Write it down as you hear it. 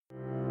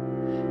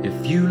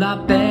if you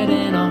like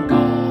betting on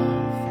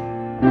golf.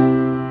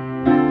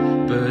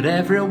 But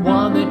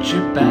everyone that you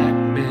back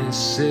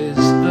misses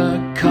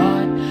the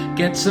cut.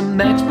 Get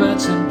some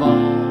experts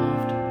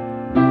involved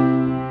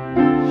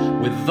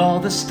with all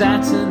the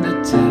stats and the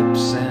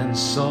tips and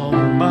so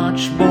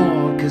much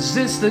more. Cause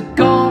it's the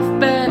golf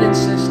betting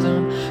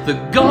system,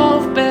 the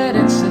golf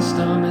betting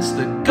system. It's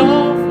the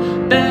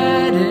golf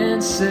betting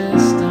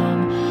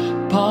system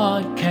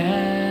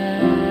podcast.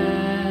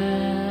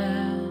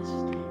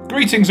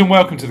 Greetings and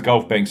welcome to the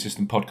Golf Betting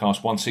System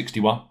Podcast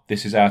 161.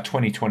 This is our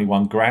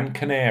 2021 Gran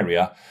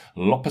Canaria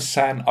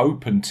Lopesan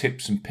Open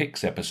Tips and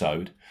Picks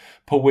episode.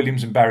 Paul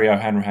Williams and Barry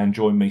O'Hanrahan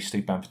join me,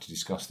 Steve Bamford, to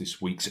discuss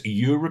this week's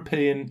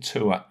European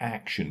Tour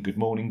action. Good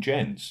morning,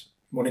 gents.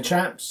 Morning,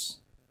 chaps.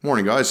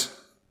 Morning, guys.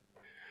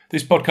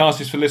 This podcast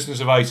is for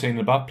listeners of 18 and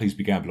above. Please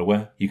be gamble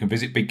aware. You can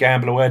visit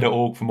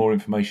biggambleaware.org for more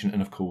information,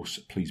 and of course,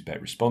 please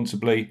bet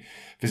responsibly.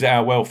 Visit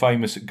our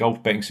well-famous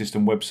Golf Betting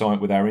System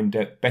website with our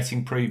in-depth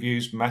betting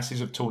previews,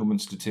 masses of tournament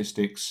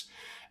statistics,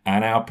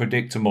 and our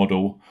predictor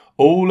model,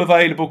 all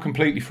available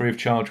completely free of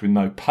charge with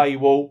no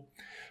paywall.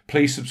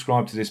 Please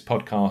subscribe to this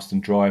podcast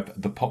and drive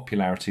the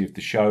popularity of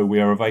the show. We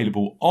are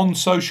available on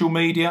social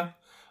media.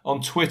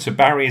 On Twitter,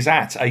 Barry is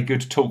at A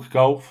Good Talk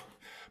Golf.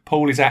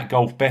 Paul is at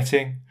Golf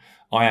Betting.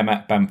 I am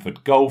at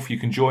Bamford Golf. You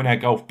can join our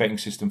Golf Betting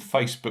System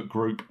Facebook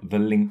group. The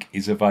link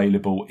is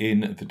available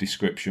in the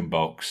description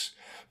box.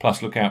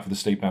 Plus, look out for the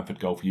Steve Bamford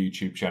Golf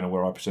YouTube channel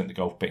where I present the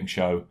Golf Betting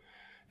Show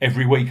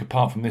every week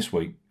apart from this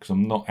week because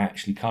I'm not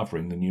actually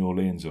covering the New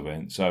Orleans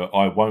event. So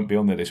I won't be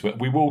on there this week.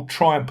 We will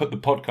try and put the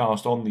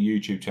podcast on the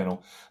YouTube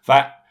channel.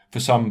 That,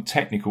 for some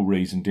technical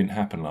reason, didn't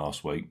happen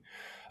last week.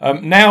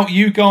 Now,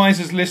 you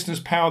guys as listeners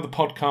power the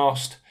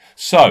podcast.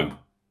 So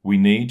we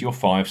need your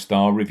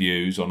 5-star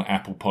reviews on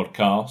Apple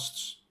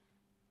Podcasts.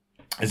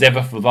 As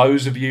ever, for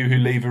those of you who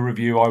leave a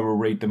review, I will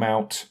read them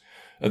out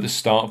at the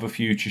start of a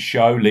future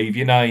show. Leave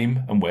your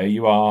name and where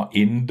you are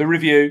in the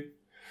review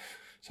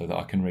so that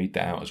I can read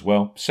that out as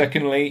well.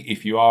 Secondly,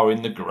 if you are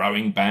in the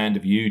growing band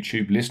of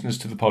YouTube listeners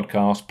to the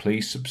podcast,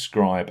 please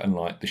subscribe and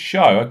like the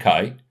show.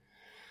 Okay.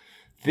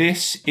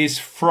 This is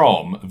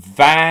from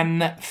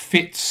Van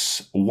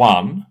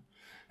Fitz1,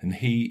 and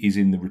he is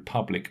in the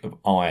Republic of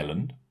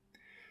Ireland.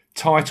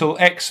 Title,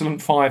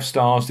 excellent 5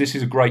 stars. This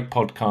is a great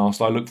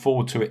podcast. I look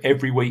forward to it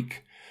every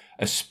week,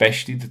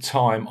 especially the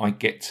time I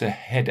get to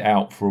head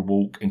out for a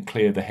walk and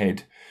clear the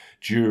head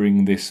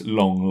during this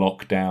long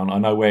lockdown. I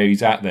know where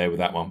he's at there with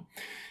that one.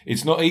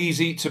 It's not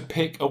easy to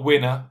pick a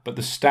winner, but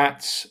the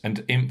stats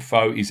and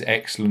info is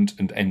excellent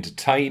and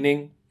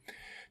entertaining.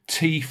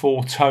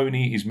 T4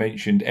 Tony is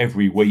mentioned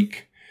every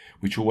week,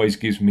 which always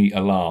gives me a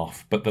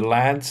laugh, but the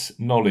lad's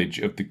knowledge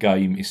of the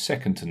game is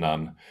second to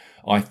none.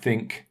 I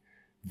think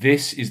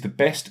this is the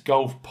best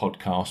golf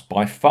podcast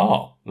by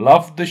far.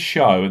 Love the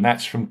show. And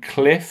that's from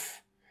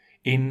Cliff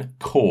in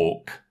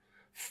Cork,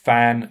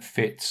 Fan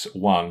Fits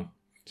 1.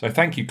 So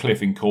thank you,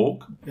 Cliff in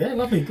Cork. Yeah,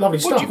 lovely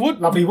stuff.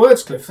 Lovely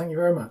words, Cliff. Thank you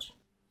very much.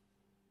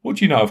 What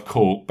do you know of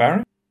Cork,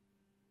 Barry?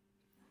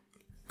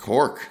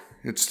 Cork.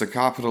 It's the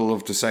capital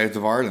of the south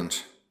of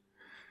Ireland.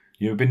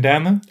 You ever been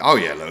down there? Oh,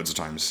 yeah, loads of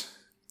times.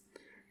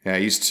 Yeah, I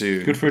used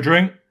to... Good for a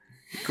drink?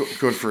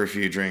 Good for a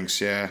few drinks,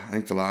 yeah. I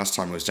think the last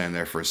time I was down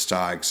there for a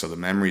stag, so the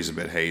memory's a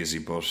bit hazy,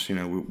 but, you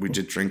know, we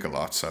did drink a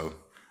lot, so...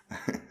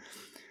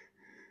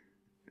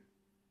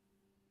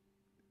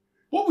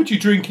 What would you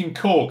drink in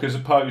Cork as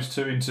opposed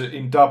to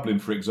in Dublin,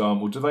 for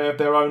example? Do they have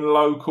their own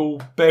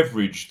local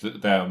beverage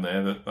down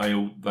there that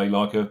they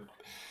like a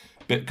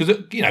bit? Because,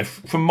 you know,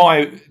 from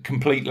my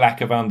complete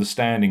lack of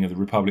understanding of the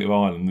Republic of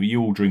Ireland,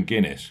 you all drink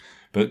Guinness,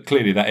 but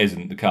clearly that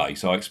isn't the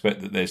case. I expect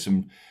that there's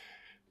some...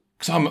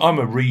 Because I'm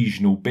a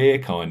regional beer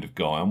kind of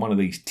guy. I'm one of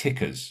these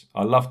tickers.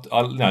 I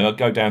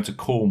go down to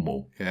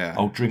Cornwall. Yeah.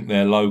 I'll drink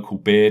their local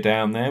beer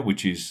down there,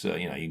 which is,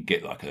 you can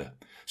get like a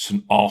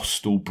St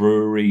Austell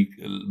brewery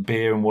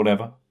beer and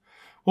whatever.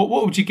 What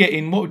would you get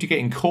in? What would you get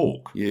in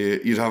Cork?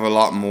 You'd have a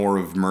lot more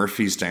of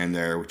Murphy's down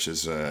there, which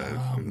is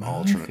an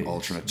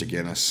alternate to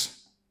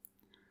Guinness.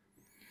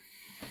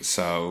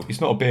 So it's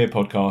not a beer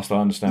podcast.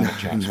 I understand that,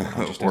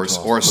 chaps. or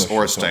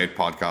a stout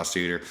podcast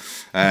either.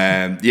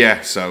 Yeah.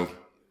 So.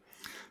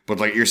 But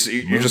like you're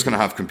just going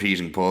to have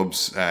competing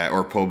pubs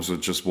or pubs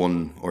with just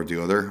one or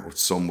the other, or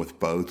some with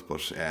both.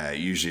 But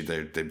usually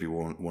they'd be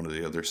one or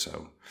the other.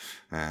 So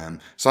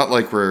it's not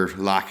like we're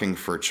lacking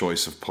for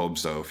choice of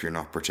pubs though. If you're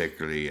not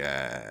particularly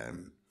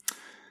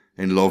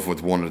in love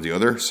with one or the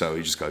other, so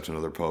you just go to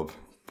another pub.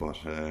 But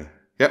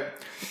yep,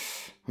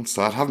 that's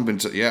that. I haven't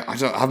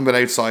been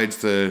outside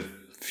the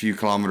few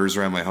kilometers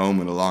around my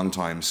home in a long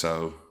time.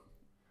 So.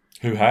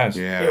 Who has?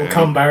 Yeah, it'll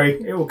come,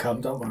 Barry. It will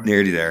come. Don't worry.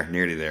 Nearly there.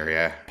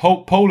 Yeah.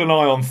 Paul and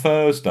I on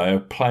Thursday are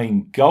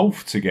playing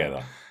golf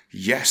together.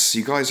 Yes,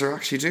 you guys are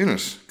actually doing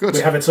it. Good.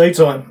 We have a tea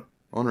time.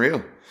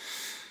 Unreal.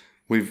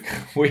 We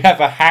have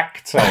a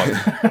hack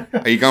time.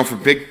 Are you going for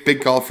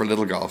big golf or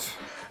little golf?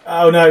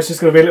 Oh no, it's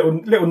just going to be a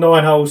little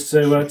 9 holes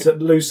to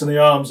loosen the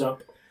arms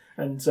up.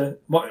 And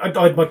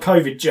I had my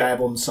COVID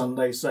jab on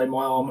Sunday, so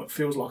my arm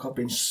feels like I've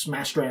been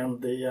smashed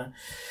around the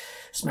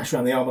smash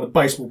around the arm with a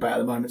baseball bat at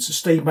the moment. So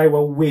Steve may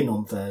well win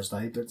on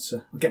Thursday, but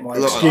I'll get my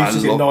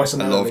excuses in nice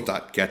and early. I love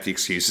that. Get the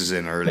excuses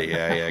in early.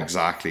 Yeah,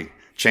 exactly.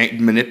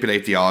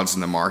 Manipulate the odds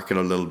in the market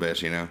a little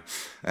bit,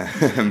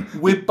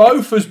 We're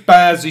both as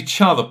bad as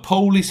each other.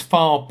 Paul is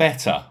far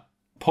better.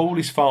 Paul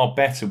is far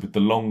better with the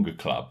longer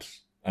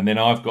clubs. And then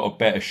I've got a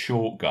better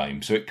short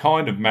game. So it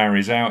kind of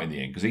marries out in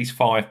the end because he's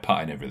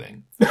 5-putting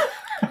everything.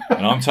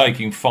 And I'm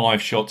taking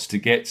 5 shots to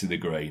get to the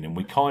green. And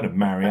we kind of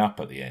marry up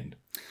at the end.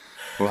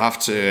 We'll have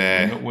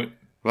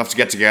to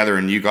get together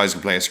and you guys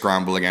can play a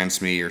scramble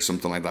against me or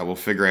something like that. We'll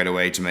figure out a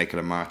way to make it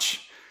a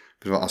match.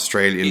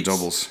 Australian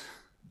doubles.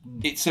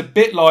 It's a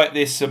bit like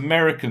this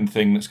American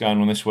thing that's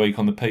going on this week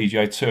on the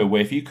PGA Tour,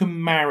 where if you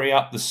can marry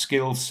up the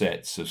skill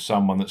sets of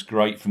someone that's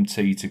great from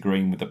tee to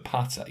green with a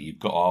putter, you've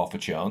got half a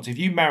chance. If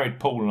you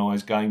married Paul and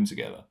I's game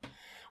together,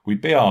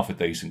 we'd be half a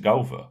decent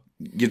golfer.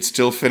 You'd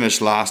still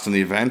finish last in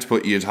the event,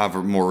 but you'd have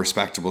a more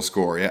respectable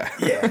score, yeah.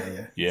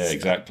 Yeah,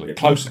 exactly.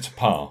 Closer to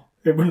par.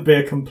 It wouldn't be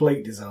a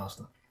complete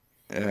disaster.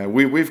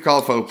 We've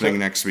golf opening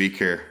next week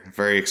here.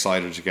 Very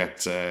excited to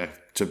get to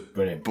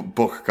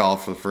book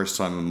golf for the first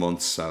time in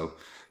months, so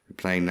we're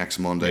playing next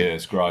Monday. Yeah,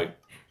 it's great.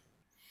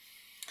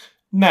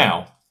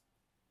 Now,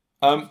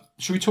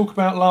 should we talk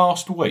about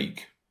last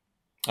week?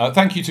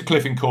 Thank you to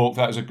Cliff in Cork.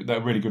 That was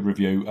a really good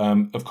review.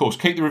 Of course,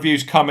 keep the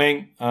reviews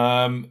coming.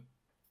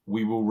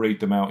 We will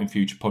read them out in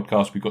future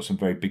podcasts. We've got some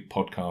very big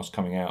podcasts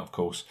coming out, of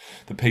course.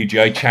 The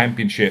PGA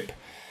Championship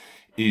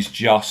is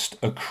just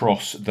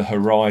across the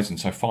horizon.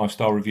 So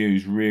 5-star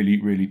reviews, really,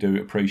 really do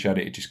appreciate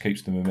it. It just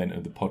keeps the momentum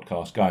of the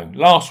podcast going.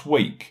 Last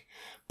week,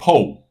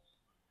 Paul,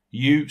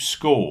 you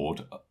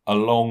scored a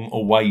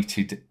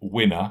long-awaited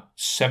winner,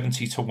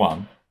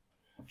 70-1,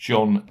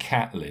 John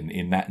Catlin,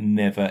 in that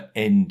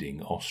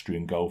never-ending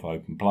Austrian Golf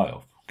Open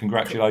playoff.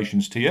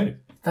 Congratulations to you.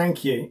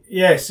 Thank you.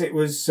 Yes, it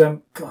was.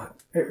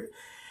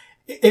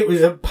 It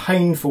was a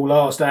painful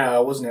last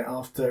hour, wasn't it?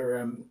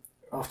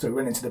 After we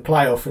went into the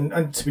playoff,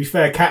 and to be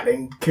fair,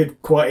 Catlin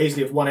could quite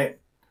easily have won it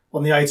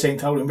on the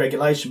 18th hole in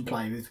regulation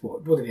play with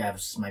what did he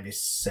have? Maybe a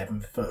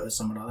 7 foot or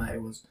something like that.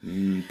 It was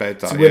about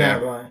that, to win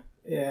outright.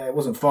 Yeah, it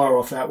wasn't far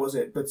off that, was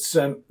it? But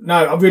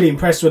no, I'm really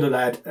impressed with the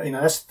lad.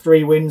 That's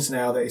 3 wins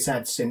now that he's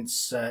had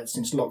since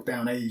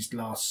lockdown eased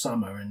last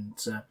summer, and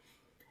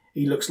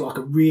he looks like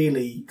a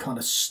really kind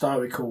of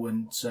stoical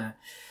and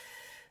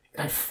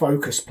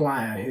focused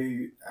player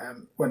who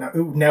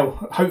will now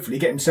hopefully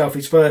get himself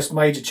his first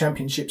major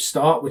championship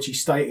start, which he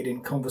stated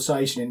in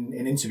conversation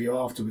in interview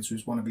afterwards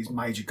was one of his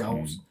major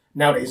goals.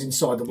 Now that he's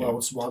inside the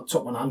world's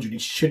top 100, he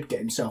should get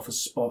himself a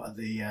spot at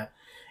the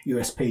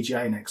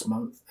USPGA next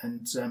month.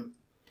 And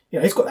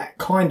he's got that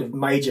kind of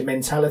major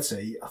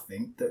mentality, I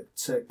think,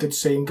 that could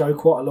see him go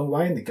quite a long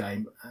way in the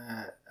game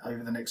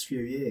over the next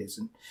few years.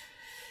 And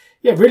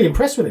yeah, really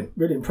impressed with him.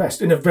 Really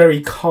impressed. In a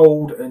very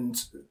cold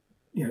and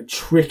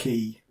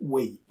tricky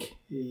week,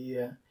 he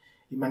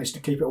managed to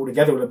keep it all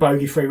together with a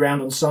bogey-free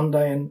round on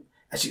Sunday, and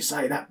as you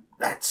say, that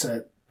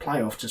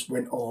playoff just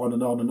went on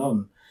and on and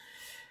on.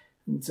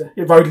 And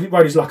it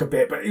rode his luck a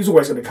bit, but it was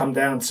always going to come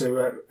down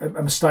to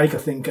a mistake, I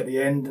think, at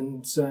the end,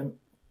 and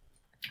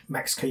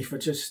Max Kiefer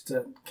just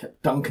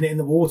kept dunking it in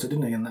the water,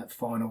 didn't he, in that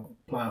final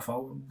playoff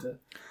hole? And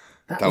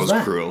that was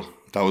cruel.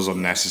 That was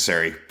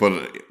unnecessary,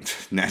 but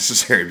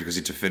necessary because he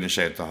had to finish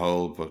out the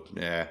hole. But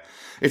yeah,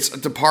 it's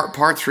the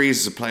part 3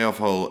 is a playoff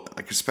hole,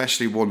 like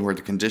especially one where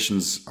the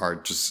conditions are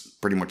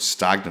just pretty much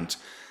stagnant.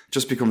 It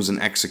just becomes an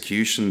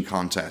execution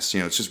contest.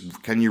 It's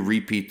just, can you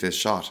repeat this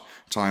shot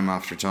time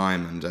after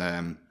time?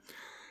 And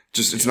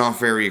it's not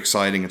very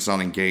exciting. It's not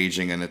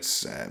engaging, and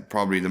it's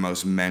probably the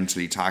most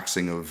mentally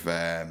taxing of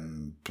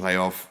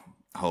playoff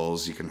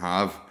holes you can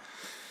have.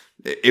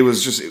 It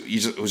was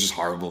just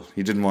horrible.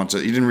 You didn't want to.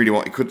 You didn't really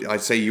want.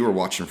 I'd say you were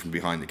watching from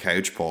behind the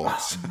couch, Paul.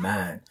 Oh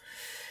man,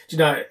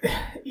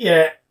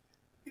 yeah.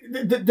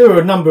 There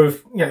were a number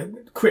of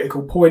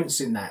critical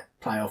points in that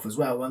playoff as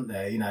well, weren't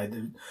there?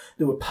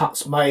 There were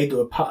putts made, there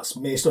were putts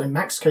missed.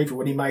 Max Kiefer,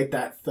 when he made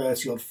that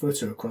 30-odd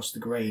footer across the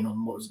green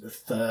on the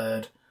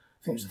third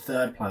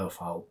playoff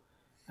hole,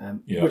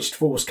 which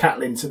forced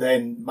Catlin to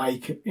then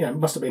make. It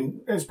must have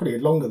been. It was probably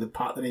longer the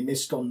putt than he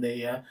missed on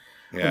the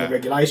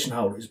regulation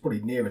hole. It was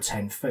probably nearer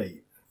 10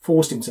 feet.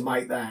 Forced him to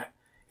make that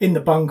in the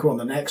bunker on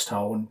the next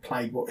hole and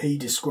played what he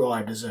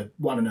described as a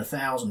 1 in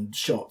 1,000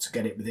 shot to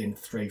get it within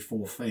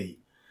 3-4 feet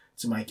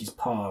to make his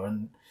par.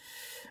 And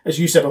as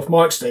you said off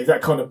mic, Steve,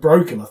 that kind of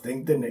broke him, I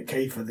think, didn't it,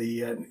 Kiefer?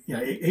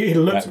 He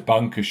looked that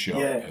bunker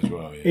shot as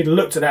well. Yeah. He'd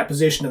looked at that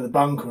position in the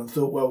bunker and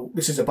thought, well,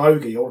 this is a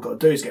bogey. All I've got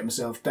to do is get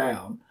myself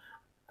down,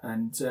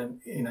 and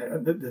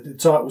the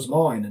title's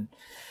mine.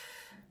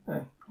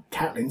 And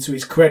Catlin, to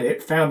his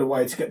credit, found a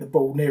way to get the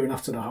ball near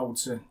enough to the hole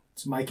to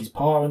make his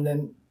par, and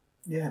then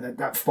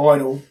that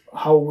final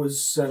hole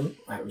was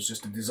it was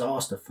just a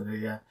disaster for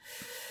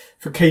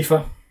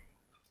Kiefer.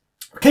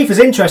 Kiefer's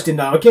interesting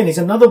though. Again, he's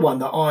another one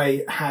that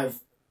I have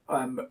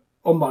on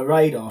my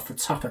radar for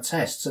tougher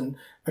tests, and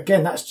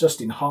again, that's just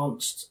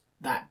enhanced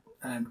that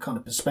kind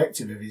of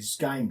perspective of his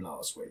game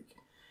last week.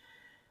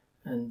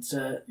 And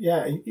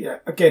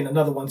again,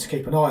 another one to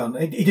keep an eye on.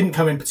 He didn't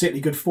come in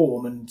particularly good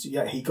form, and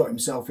yet he got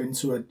himself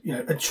into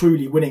a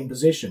truly winning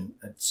position.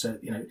 At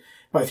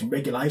both in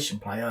regulation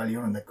play early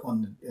on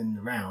in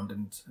the round,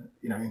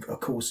 and of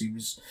course he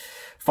was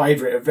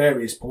favourite at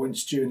various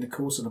points during the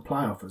course of the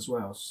playoff as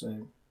well.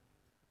 So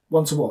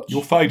one to watch.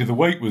 Your fade of the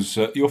week was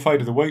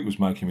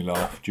making me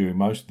laugh during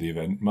most of the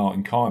event.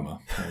 Martin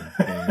Keimer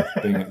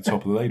being at the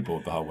top of the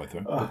leaderboard the whole way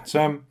through. But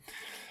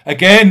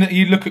again,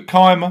 you look at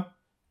Keimer.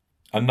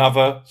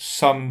 Another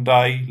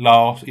Sunday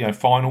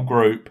final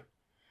group,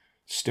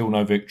 still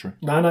no victory.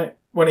 No.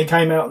 When he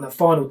came out on the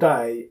final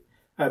day,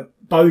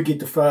 bogeyed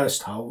the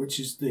first hole, which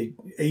is the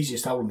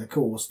easiest hole in the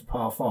course, the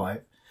par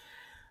 5.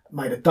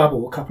 Made a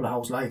double a couple of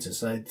holes later,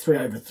 so 3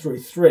 over through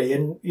 3.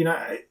 And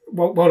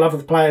while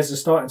other players are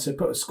starting to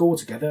put a score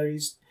together,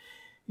 he's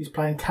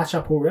playing catch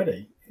up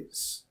already.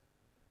 It's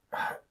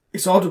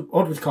odd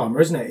with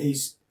Keimer, isn't it?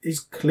 He's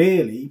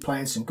clearly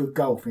playing some good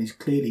golf, and he's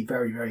clearly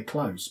very, very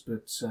close,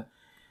 but.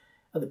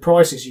 At the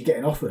prices you're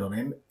getting offered on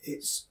him,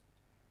 it's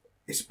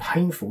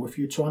painful if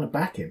you're trying to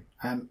back him.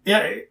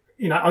 I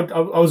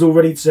was all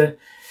ready to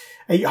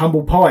eat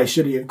humble pie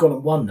should he have gone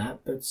and won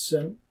that, but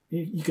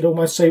you could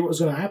almost see what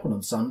was going to happen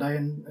on Sunday,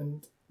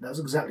 and that's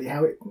exactly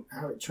how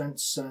it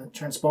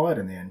transpired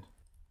in the end.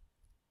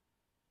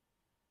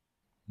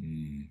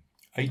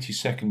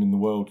 82nd in the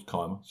world,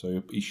 Keimer,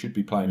 so he should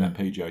be playing that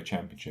PGA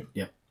Championship.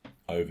 Yep.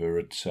 Over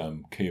at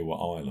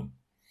Kiawah Island.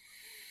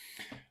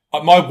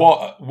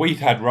 We'd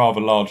had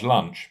rather large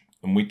lunch,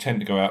 and we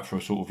tend to go out for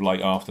a sort of late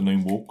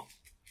afternoon walk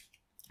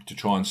to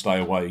try and stay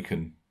awake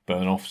and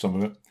burn off some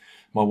of it.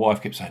 My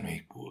wife kept saying to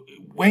me,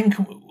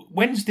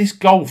 "When's this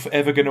golf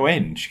ever going to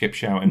end?" She kept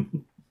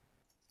shouting.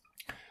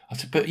 I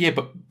said,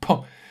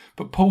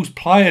 "But Paul's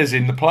players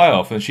in the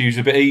playoff," and she was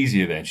a bit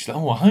easier then. She's like,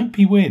 "Oh, I hope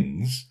he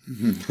wins."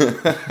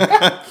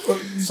 Well,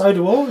 so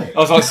do I. I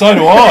was like, "So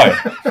do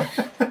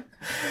I."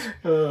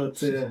 Oh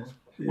dear.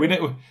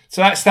 Yeah.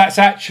 So that's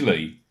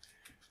actually.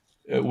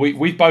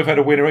 We both had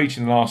a winner each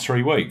in the last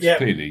 3 weeks. Yep.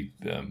 Clearly,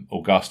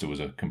 Augusta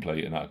was a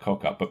complete and utter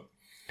cock-up. But,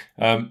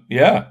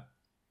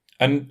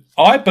 And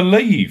I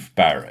believe,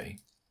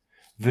 Barry,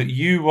 that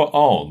you were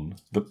on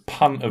the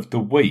punt of the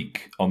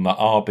week on the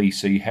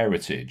RBC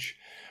Heritage,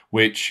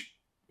 which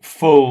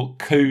full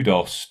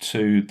kudos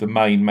to the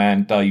main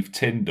man, Dave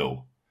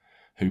Tyndall,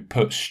 who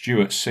put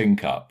Stuart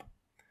Sink up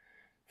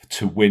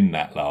to win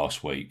that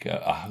last week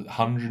at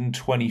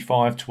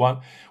 125 to 1.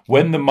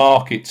 When the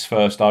markets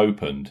first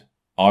opened,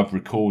 I've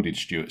recorded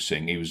Stuart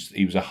Singh. He was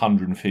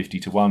 150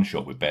 to 1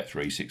 shot with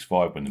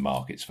Bet365 when the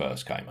markets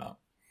first came up.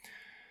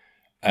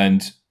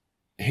 And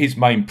his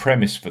main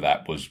premise for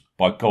that was,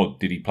 by God,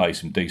 did he play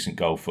some decent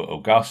golf at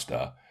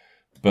Augusta?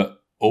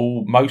 But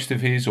most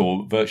of his,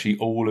 or virtually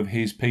all of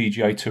his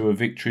PGA Tour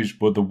victories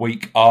were the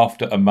week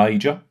after a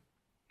major.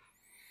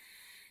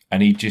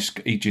 And he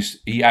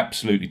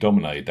absolutely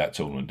dominated that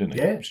tournament, didn't he?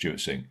 Yeah.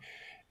 Stuart Singh.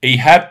 He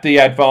had the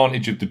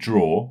advantage of the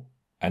draw,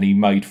 and he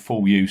made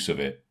full use of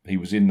it. He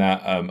was in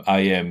that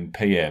AM,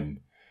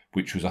 PM,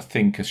 which was, I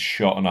think, a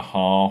shot and a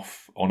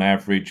half on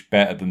average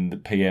better than the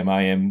PM,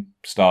 AM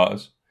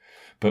starters.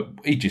 But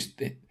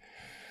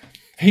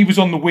he was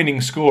on the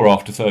winning score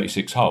after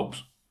 36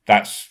 holes.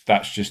 That's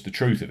just the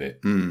truth of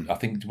it. I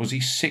think, was he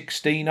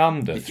 16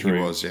 under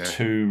through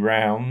 2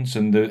 rounds,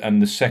 and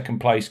the second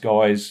place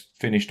guys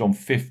finished on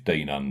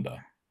 15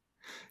 under.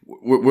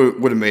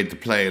 Would have made the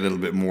play a little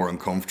bit more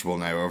uncomfortable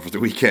now over the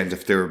weekend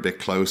if they were a bit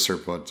closer,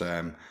 but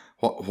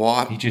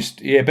what?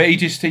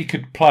 He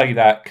could play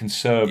that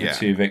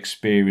conservative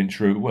experience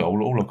route. Well,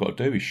 all I've got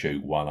to do is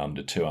shoot 1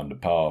 under, 2 under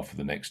par for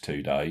the next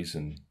 2 days,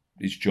 and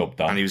his job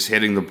done. And he was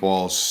hitting the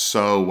ball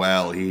so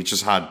well. He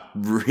just had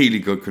really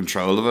good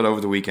control of it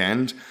over the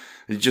weekend.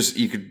 He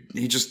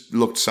just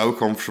looked so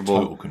comfortable.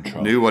 Total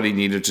control. Knew what he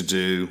needed to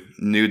do.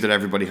 Knew that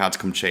everybody had to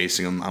come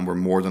chasing him, and were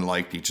more than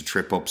likely to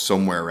trip up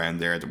somewhere around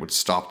there that would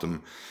stop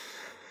them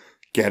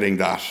getting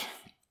that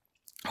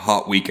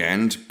hot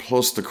weekend.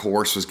 Plus, the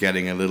course was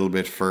getting a little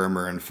bit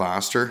firmer and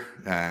faster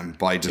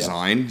by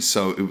design.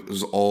 So it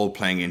was all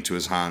playing into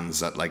his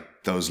hands that,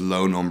 like, those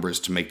low numbers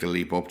to make the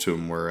leap up to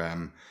him were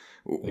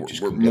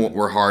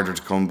harder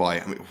to come by.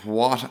 I mean,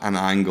 what an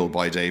angle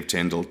by Dave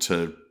Tyndall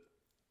to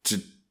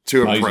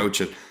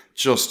approach it.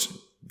 Just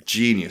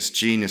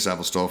genius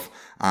level stuff.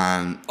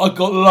 And I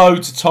got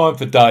loads of time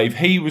for Dave.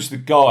 He was the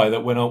guy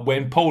that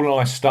when Paul and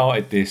I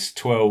started this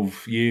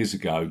 12 years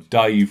ago,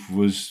 Dave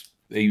was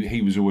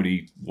he was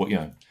already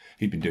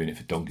he'd been doing it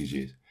for donkey's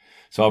years.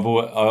 So I've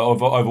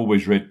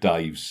always read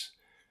Dave's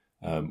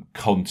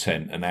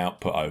content and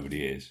output over the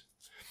years.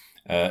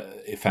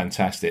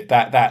 Fantastic.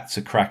 That's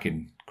a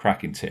cracking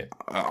tip.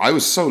 I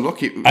was so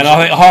lucky, and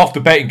I think half the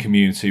betting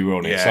community were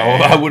on it.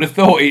 I would have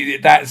thought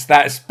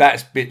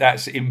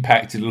that's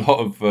impacted a lot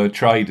of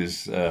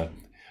traders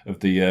of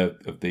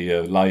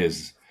the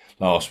layers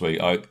last week,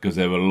 because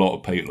there were a lot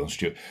of people on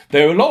Stuart.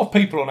 There were a lot of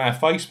people on our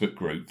Facebook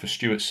group for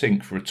Stuart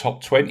Sink for a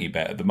top 20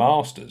 bet at the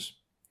Masters.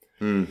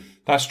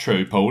 That's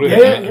true, Paul.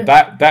 Yeah.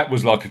 That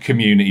was like a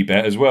community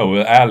bet as well.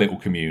 Our little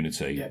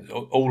community,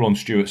 all on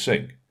Stuart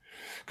Sink.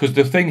 Because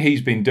the thing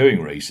he's been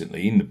doing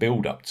recently in the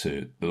build-up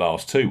to the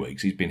last 2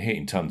 weeks, he's been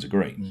hitting tons of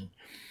greens.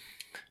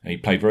 And he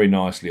played very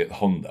nicely at the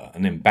Honda,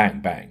 and then bang,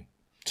 bang.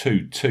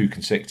 Two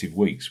consecutive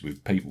weeks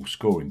with people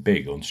scoring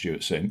big on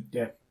Stuart Sink.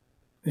 Yeah.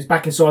 He's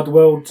back inside the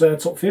world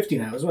top 50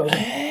 now as well, isn't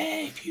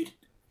he? If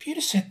you'd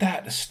have said that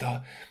at the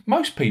start,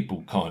 most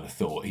people kind of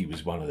thought he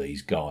was one of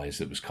these guys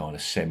that was kind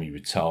of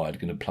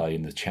semi-retired, going to play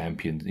in the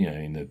Champions,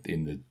 in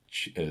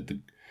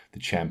the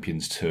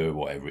Champions Tour,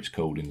 whatever it's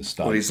called in the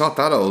States. Well, he's not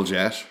that old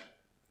yet.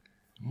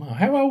 Well,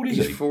 how old is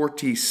he? He's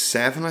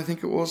 47, I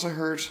think it was, I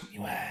heard.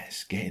 Well,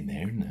 it's getting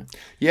there, isn't it?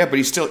 Yeah, but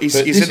he's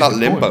in that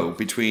limbo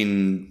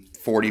between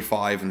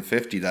 45 and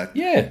 50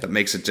 that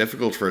makes it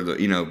difficult for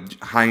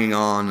hanging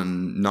on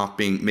and not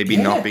being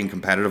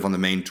competitive on the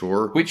main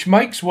tour, which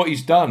makes what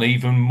he's done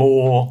even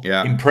more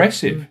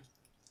impressive.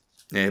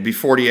 Yeah, he'll be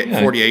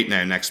 48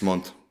 now next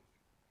month.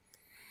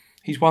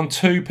 He's won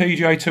 2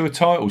 PGA Tour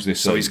titles this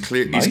season. So he's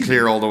clear. Amazing. He's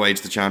clear all the way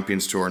to the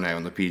Champions Tour now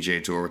on the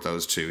PGA Tour with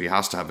those 2. He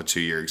has to have a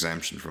 2-year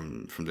exemption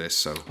from this.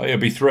 So it'll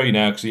be 3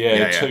 now because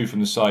 2 from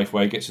the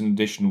Safeway, gets an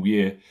additional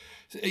year,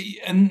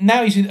 and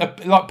now he's in,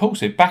 like Paul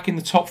said, back in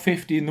the top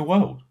 50 in the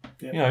world.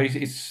 Yeah.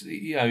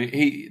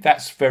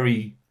 That's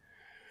very.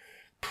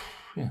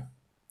 Yeah,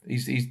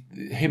 he's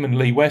him and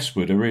Lee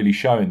Westwood are really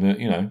showing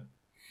that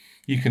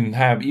you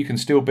can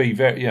still be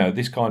very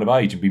this kind of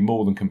age and be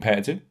more than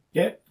competitive.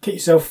 Yeah, keep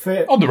yourself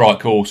fit on the right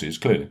courses,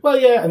 clearly. Well,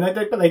 yeah, and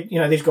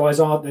they these guys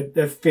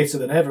they're fitter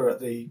than ever at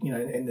the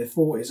in their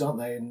 40s, aren't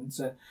they? And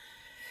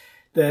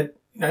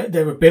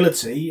their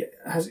ability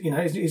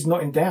is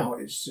not in doubt.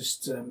 It's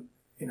just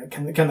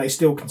can they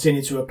still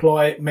continue to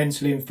apply it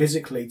mentally and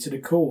physically to the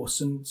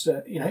course? And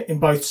in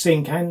both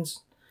Sink and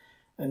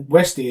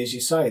Westy, as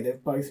you say,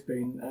 they've both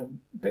been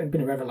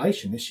a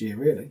revelation this year,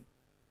 really.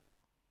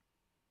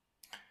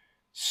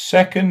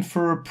 Second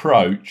for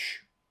approach.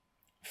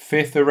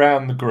 5th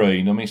around the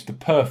green. I mean, it's the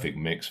perfect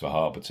mix for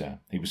Harbour Town.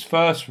 He was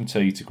first from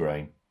tee to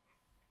green.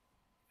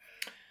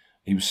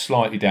 He was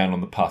slightly down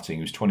on the putting.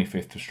 He was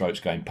 25th for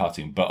strokes gained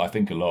putting, but I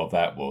think a lot of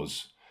that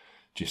was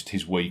just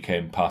his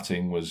weekend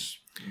putting was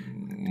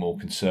more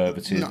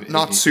conservative.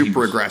 Not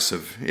super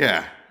aggressive,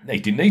 yeah. He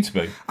didn't need to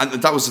be. And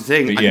that was the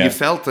thing. And you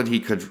felt that he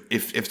could,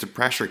 if the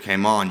pressure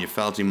came on, you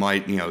felt he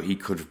might, he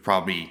could have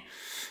probably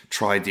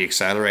tried the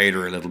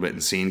accelerator a little bit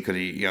and seen could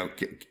he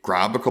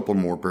grab a couple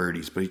more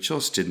birdies, but he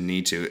just didn't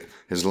need to.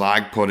 His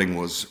lag putting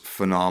was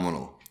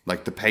phenomenal.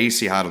 Like the pace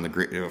he had on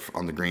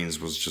the greens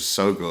was just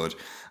so good.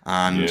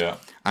 And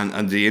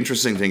the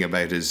interesting thing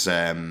about his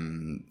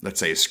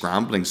let's say his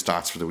scrambling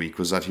stats for the week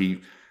was that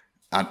he,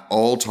 at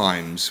all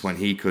times when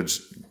he could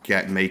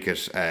make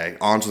it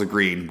onto the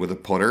green with a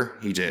putter,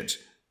 he did.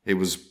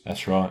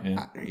 That's right,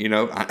 yeah.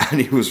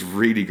 And he was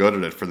really good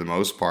at it for the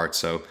most part.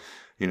 So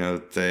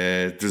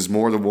there's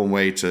more than one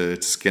way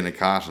to skin a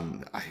cat,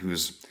 and he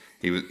was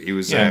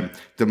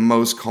the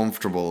most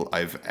comfortable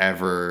I've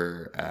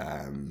ever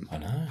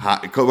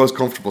had, the most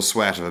comfortable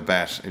sweat of a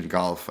bet in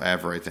golf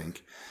ever, I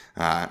think.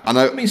 I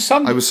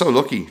was so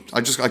lucky.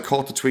 I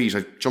caught the tweet.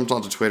 I jumped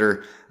onto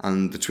Twitter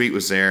and the tweet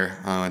was there.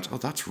 And I went, "Oh,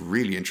 that's a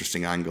really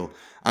interesting angle."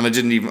 And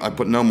I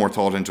put no more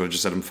thought into it.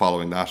 Just said I'm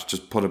following that.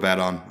 Just put a bet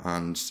on,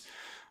 and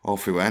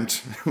off we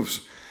went. It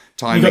was.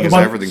 Timing is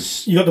everything.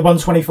 You got the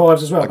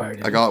 125s as well,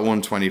 Barry? I got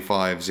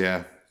 125s,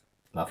 yeah.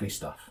 Lovely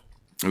stuff.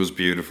 It was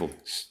beautiful.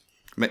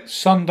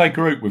 Sunday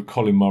group with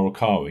Colin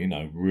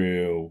Morikawa,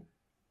 real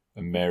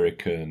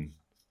American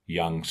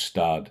young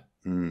stud.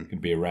 Going to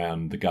be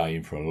around the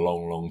game for a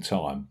long, long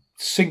time.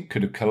 Sink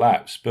could have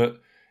collapsed,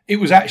 but it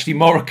was actually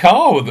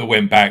Morikawa that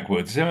went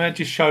backwards. I mean, that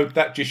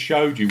just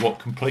showed you what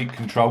complete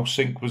control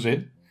Sink was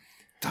in.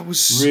 That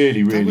was really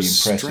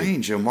impressive.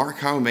 Strange.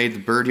 Morikawa made the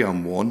birdie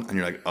on 1, and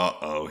you're like,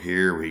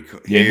 here we go.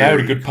 Yeah, now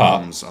a good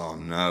putt. Oh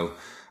no!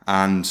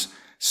 And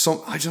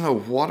I don't know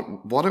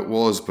what it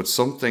was, but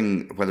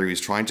something, whether he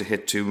was trying to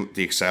hit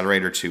the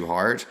accelerator too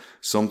hard,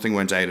 something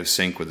went out of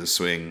sync with his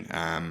swing.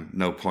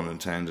 No pun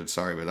intended.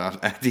 Sorry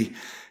about that.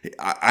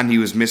 And he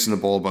was missing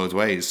the ball both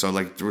ways. So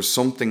there was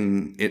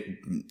something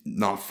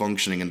not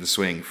functioning in the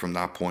swing from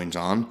that point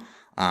on,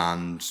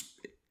 and.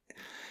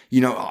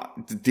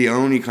 The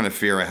only kind of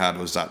fear I had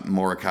was that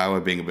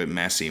Morikawa being a bit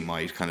messy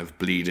might kind of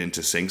bleed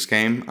into Sink's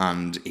game,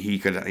 and he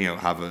could,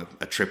 have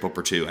a trip up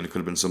or two, and it could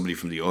have been somebody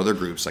from the other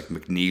groups like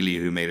McNeely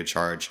who made a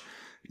charge,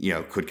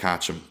 could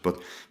catch him,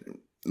 but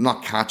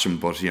not catch him,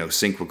 but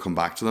Sink would come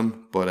back to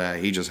them. But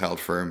he just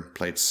held firm,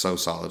 played so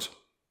solid.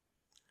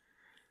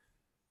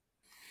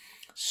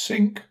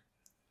 Sink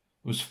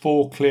was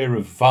 4 clear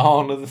of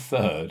Varner the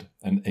third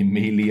and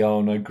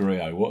Emiliano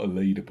Grillo. What a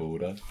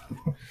leaderboard,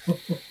 huh?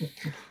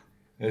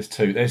 There's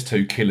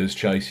two killers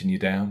chasing you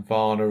down,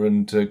 Varner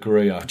and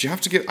Grillo. But you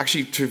have to give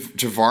actually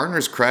to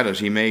Varner's credit.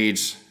 He made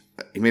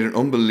an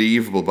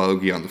unbelievable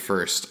bogey on the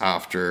first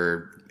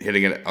after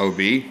hitting it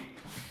OB,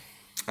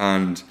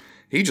 and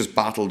he just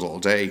battled all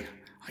day.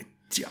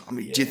 Do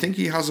you think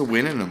he has a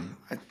win in him?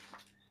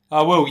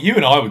 Well, you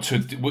and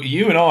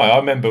I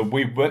remember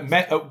we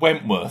met at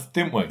Wentworth,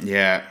 didn't we?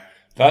 Yeah.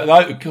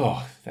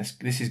 God,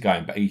 This is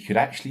going back. You could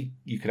actually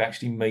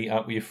meet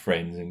up with your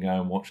friends and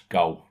go and watch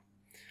golf.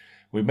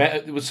 We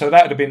met. So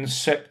that would have been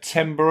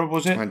September,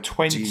 was it?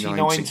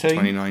 2019.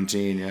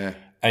 2019, yeah.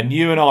 And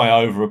you and I,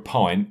 over a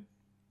pint,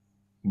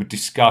 were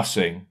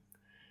discussing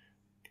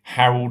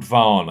Harold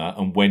Varner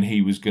and when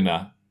he was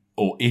gonna,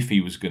 or if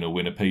he was gonna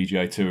win a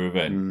PGA Tour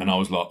event. And I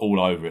was like all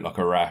over it like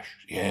a rash.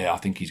 Yeah, I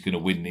think he's gonna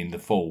win in the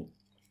fall.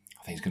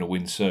 I think he's gonna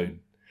win soon.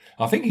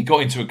 I think he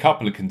got into a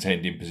couple of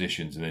contending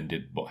positions and then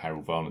did what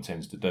Harold Varner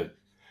tends to do.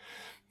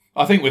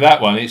 I think with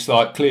that one, it's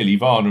like clearly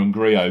Varner and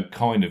Griot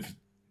kind of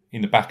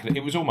in the back of it.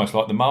 It was almost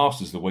like the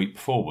Masters the week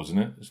before, wasn't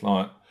it? It's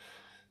like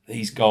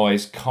these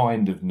guys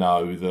kind of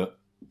know that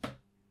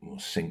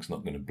Sink's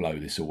not going to blow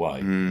this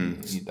away.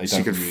 They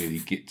don't really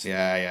get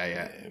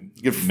to,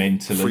 you could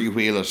mentally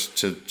freewheel it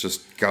to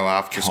just go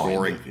after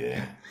scoring.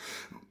 Yeah.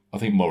 I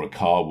think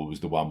Morikawa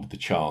was the one with the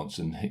chance,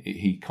 and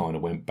he kind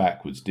of went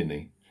backwards, didn't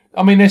he?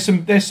 I mean,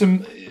 there's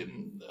some.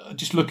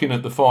 Just looking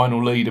at the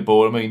final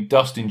leaderboard, I mean,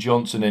 Dustin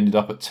Johnson ended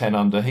up at 10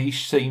 under. He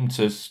seemed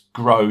to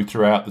grow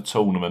throughout the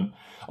tournament.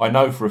 I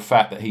know for a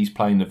fact that he's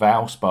playing the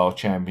Valspar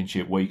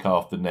Championship week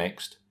after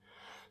next.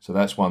 So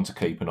that's one to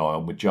keep an eye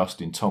on with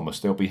Justin Thomas.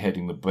 They'll be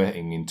heading the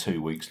betting in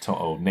 2 weeks,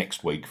 or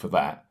next week for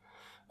that.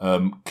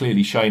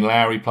 Clearly, Shane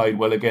Lowry played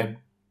well again.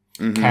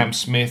 Cam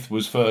Smith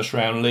was first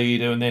round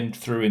leader and then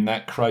threw in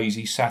that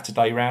crazy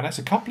Saturday round. That's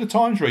a couple of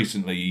times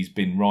recently he's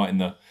been right in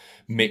the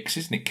mix,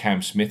 isn't it,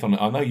 Cam Smith?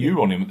 I know you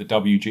were on him at the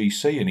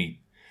WGC and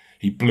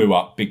he blew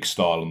up big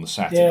style on the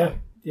Saturday.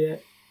 Yeah.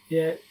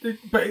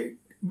 But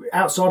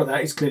outside of that,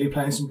 he's clearly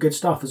playing some good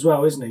stuff as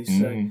well, isn't he?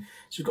 So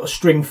you've got to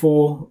string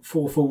four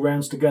full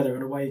rounds together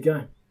and away you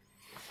go.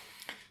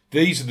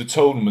 These are the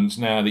tournaments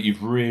now that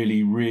you've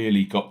really,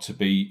 really got to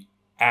be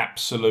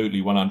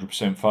absolutely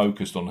 100%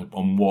 focused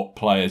on what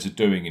players are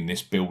doing in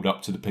this build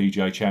up to the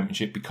PGA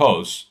Championship,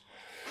 because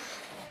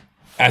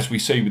as we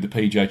see with the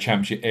PGA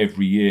Championship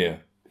every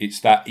year,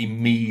 it's that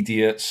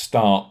immediate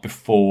start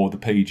before the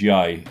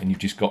PGA, and you've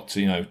just got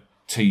to,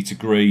 tee to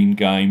green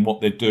game,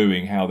 what they're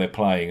doing, how they're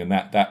playing, and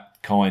that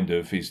kind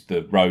of is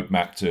the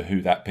roadmap to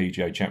who that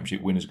PGA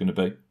Championship winner is going to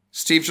be.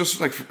 Steve,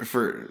 just like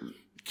for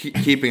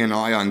keeping an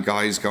eye on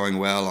guys going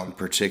well on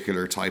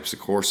particular types of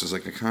courses,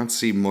 like I can't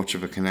see much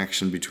of a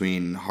connection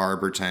between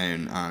Harbour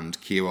Town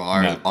and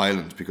Kiowa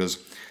Island, because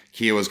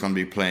Kiowa's going to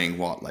be playing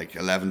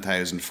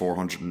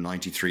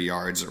 11,493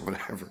 yards or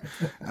whatever,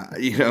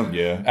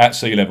 Yeah, at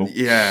sea level.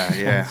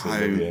 Yeah.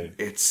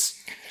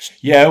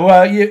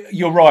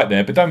 You're right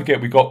there, but don't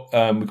forget we got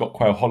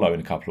Quail Hollow in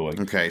a couple of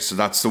weeks. Okay, so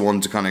that's the one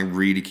to kind of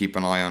really keep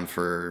an eye on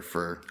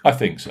for. I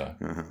think so.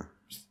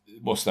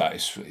 What's that?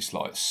 It's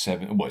like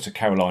seven. Well, it's a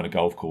Carolina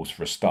golf course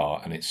for a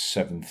start, and it's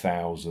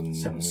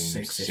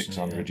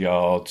 7,600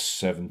 yards,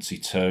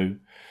 72.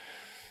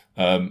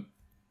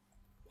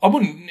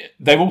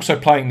 They're also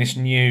playing this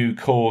new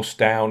course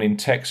down in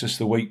Texas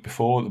the week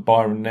before, the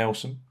Byron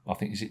Nelson. I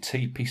think, is it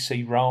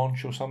TPC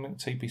Ranch or something?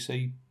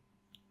 TPC?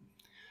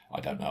 I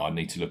don't know. I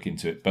need to look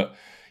into it. But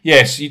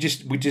yes, we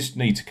just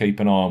need to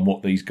keep an eye on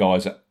what these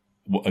guys are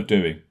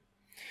doing.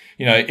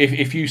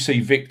 If you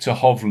see Victor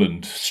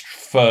Hovland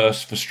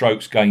first for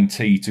strokes gained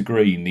tee to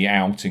green, the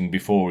outing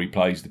before he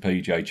plays the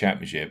PGA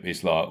Championship,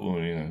 it's like,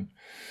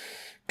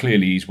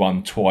 clearly he's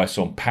won twice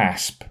on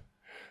PASP.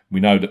 We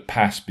know that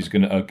PASP is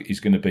going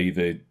to be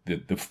the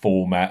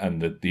format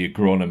and the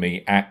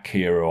agronomy at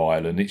Kiowa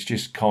Island. It's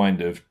just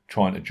kind of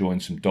trying to join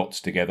some dots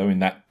together in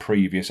that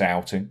previous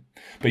outing.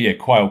 But yeah,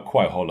 Quail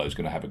Hollow is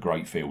going to have a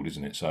great field,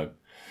 isn't it? So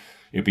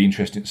it'll be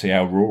interesting to see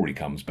how Rory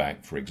comes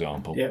back, for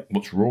example. Yeah.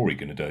 What's Rory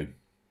going to do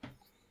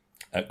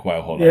at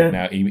Quail Hollow? Yeah.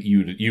 Now,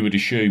 you would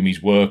assume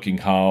he's working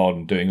hard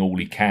and doing all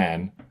he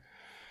can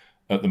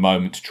at the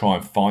moment to try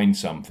and find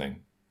something.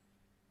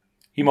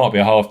 He might be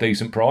a half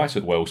decent price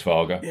at Wells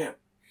Fargo. Yeah.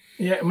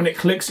 Yeah, and when it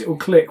clicks, it will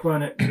click,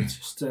 won't it?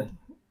 Just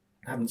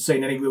haven't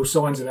seen any real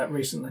signs of that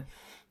recently.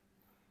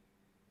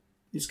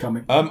 It's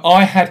coming.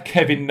 I had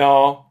Kevin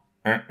Na,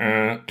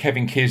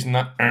 Kevin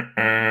Kisner,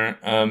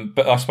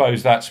 but I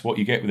suppose that's what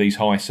you get with these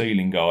high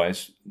ceiling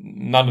guys.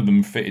 None of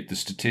them fitted the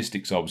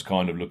statistics I was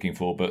kind of looking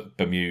for, but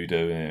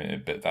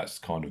Bermuda, but that's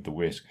kind of the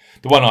risk.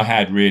 The one I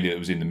had really that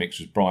was in the mix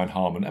was Brian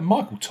Harman, and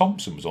Michael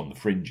Thompson was on the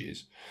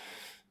fringes.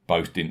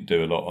 Both didn't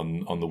do a lot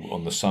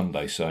on the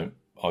Sunday, so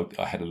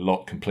I had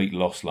a complete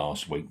loss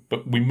last week.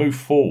 But we move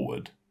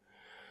forward.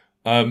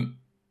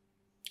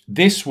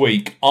 This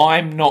week,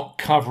 I'm not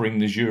covering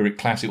the Zurich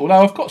Classic,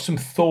 although I've got some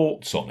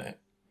thoughts on it.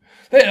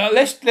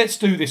 Let's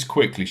do this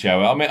quickly, shall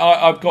we? I mean,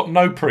 I've got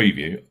no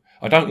preview.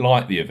 I don't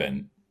like the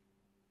event.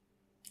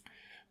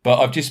 But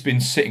I've just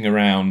been sitting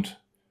around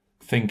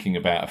thinking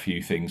about a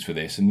few things for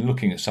this and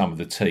looking at some of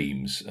the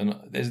teams. And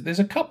there's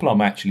a couple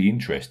I'm actually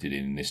interested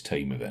in this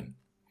team event.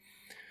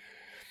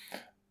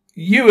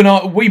 You and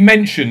I, we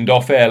mentioned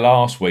off air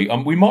last week,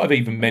 we might have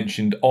even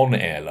mentioned on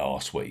air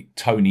last week,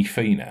 Tony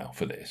Finau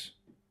for this.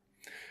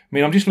 I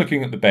mean, I'm just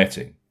looking at the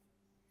betting.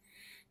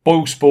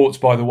 Boyle Sports,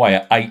 by the way,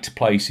 are 8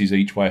 places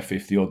each way of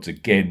 50 odds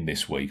again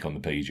this week on the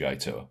PGA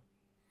Tour,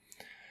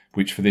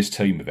 which for this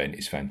team event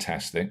is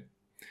fantastic.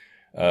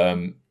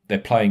 The They're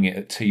playing it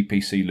at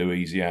TPC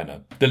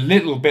Louisiana. The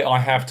little bit I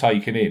have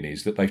taken in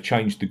is that they've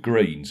changed the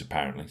greens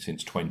apparently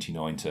since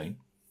 2019.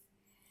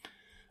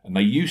 And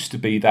they used to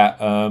be that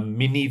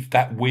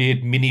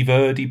weird mini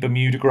Verde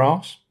Bermuda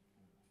grass.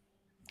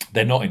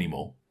 They're not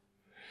anymore.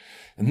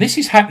 And this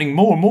is happening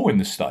more and more in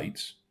the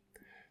States.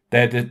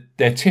 They're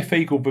Tiff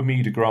Eagle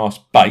Bermuda grass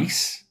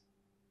base,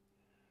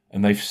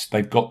 and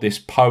they've got this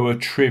Poa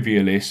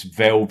trivialis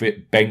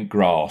velvet bent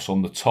grass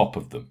on the top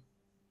of them.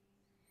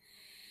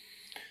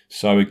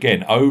 So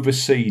again,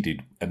 overseeded,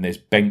 and there's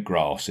bent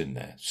grass in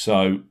there.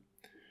 So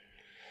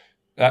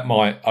that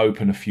might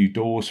open a few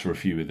doors for a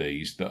few of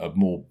these that are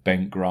more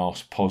bent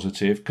grass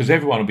positive, because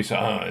everyone will be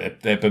saying, "Oh,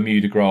 they're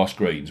Bermuda grass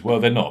greens." Well,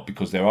 they're not,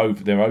 because they're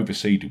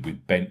overseeded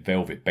with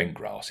velvet bent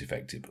grass,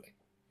 effectively.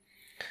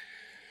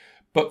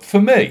 But for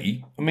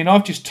me, I mean,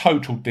 I've just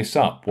totaled this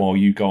up while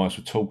you guys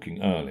were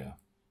talking earlier.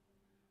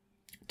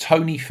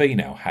 Tony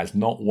Finau has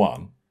not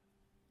won.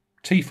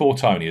 T4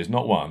 Tony has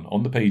not won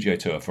on the PGA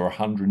Tour for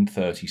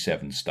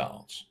 137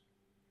 starts.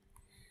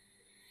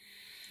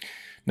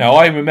 Now,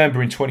 I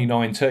remember in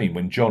 2019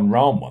 when Jon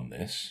Rahm won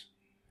this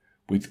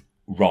with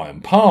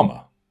Ryan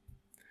Palmer.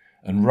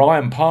 And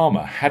Ryan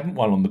Palmer hadn't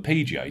won on the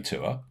PGA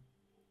Tour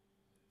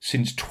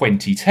since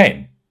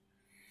 2010.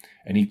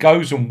 And he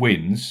goes and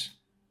wins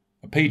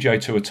a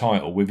PGA Tour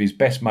title with his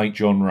best mate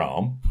Jon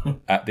Rahm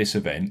at this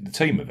event, the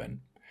team event.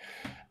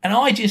 And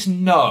I just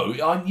know,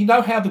 you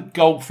know how the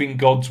golfing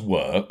gods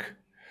work.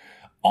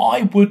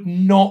 I would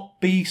not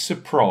be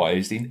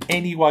surprised in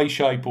any way,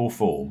 shape or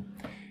form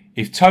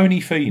if Tony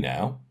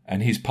Finau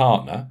and his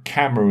partner,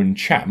 Cameron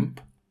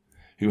Champ,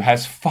 who's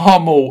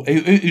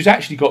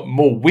actually got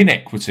more win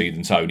equity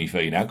than Tony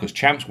Finau, because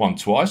Champ's won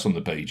twice on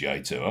the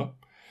PGA Tour.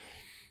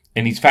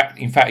 And in fact,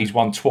 he's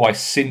won twice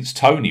since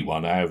Tony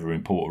won over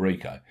in Puerto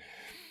Rico.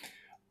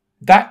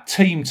 That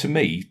team, to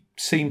me,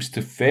 seems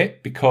to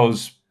fit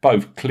because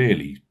both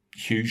clearly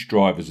huge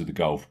drivers of the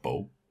golf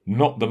ball,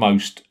 not the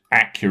most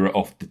accurate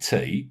off the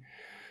tee.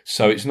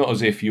 So it's not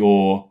as if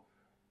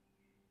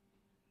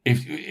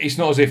it's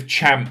not as if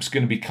Champ's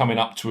going to be coming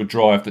up to a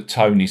drive that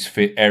Tony's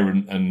fit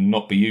errant and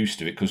not be used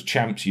to it, because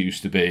Champ's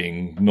used to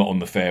being not on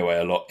the fairway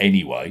a lot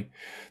anyway.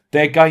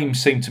 Their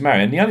games seem to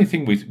marry. And the other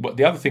thing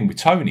with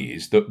Tony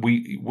is that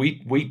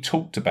we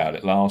talked about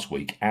it last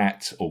week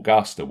at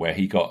Augusta, where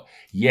he got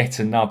yet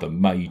another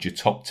major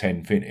top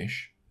 10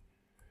 finish.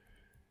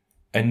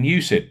 And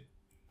you said,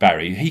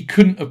 Barry, he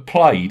couldn't have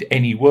played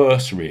any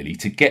worse really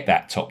to get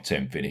that top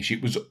 10 finish.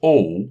 It was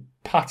all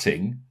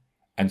putting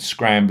and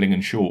scrambling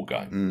and short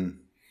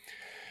game.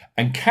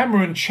 And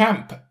Cameron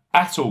Champ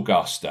at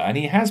Augusta, and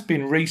he has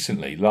been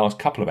recently, last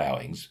couple of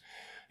outings,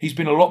 he's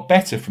been a lot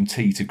better from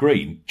tee to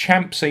green.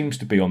 Champ seems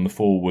to be on the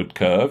forward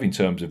curve in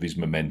terms of his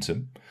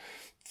momentum.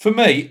 For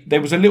me,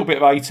 there was a little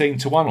bit of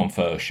 18-1 on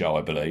first show,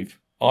 I believe.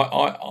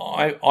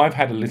 I've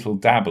had a little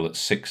dabble at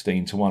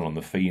 16-1 on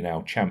the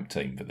Finau Champ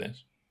team for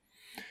this.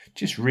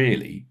 Just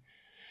really,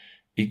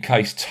 in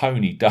case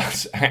Tony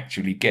does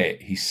actually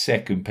get his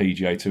second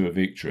PGA Tour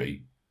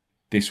victory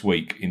this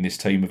week in this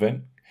team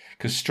event,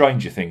 because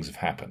stranger things have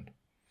happened.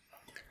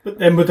 But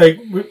then would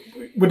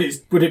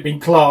it be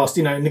classed,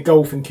 in the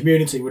golfing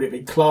community, would it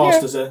be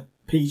classed as a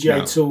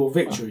PGA Tour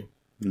victory?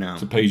 No.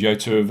 It's a PGA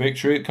Tour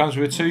victory. It comes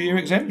with a 2-year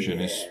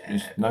exemption.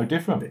 It's no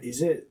different. But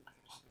is it?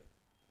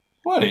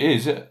 Well, it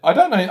is. I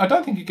don't know. I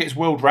don't think it gets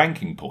world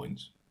ranking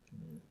points.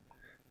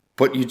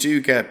 But you do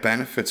get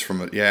benefits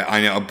from it. Yeah, I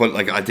know. But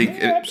I think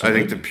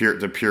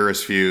the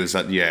purest view is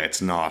that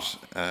it's not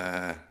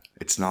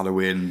a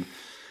win.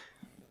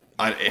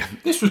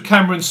 This was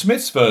Cameron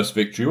Smith's first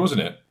victory,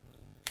 wasn't it?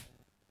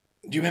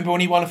 Do you remember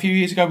when he won a few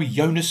years ago with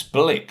Jonas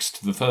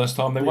Blixt the first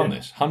time they won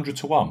this?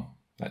 100-1,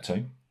 that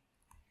team.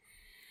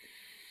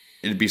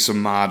 It'd be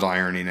some mad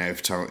irony now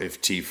if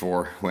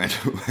T4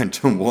 went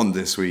and won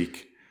this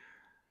week.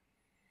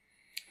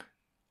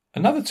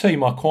 Another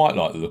team I quite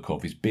like the look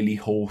of is Billy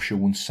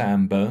Horschel and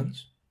Sam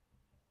Burns.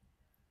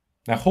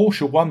 Now,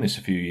 Horschel won this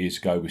a few years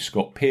ago with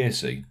Scott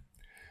Piercy.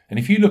 And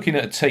if you're looking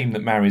at a team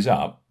that marries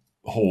up,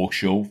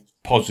 Horschel,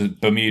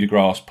 Bermuda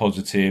grass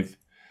positive,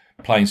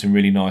 playing some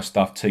really nice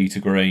stuff, tee to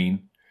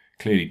green,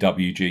 clearly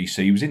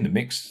WGC. He was in the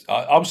mix.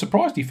 I was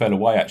surprised he fell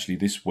away actually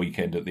this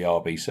weekend at the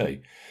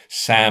RBC.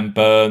 Sam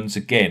Burns,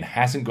 again,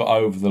 hasn't got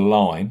over the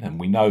line, and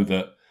we know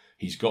that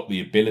he's got the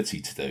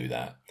ability to do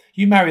that.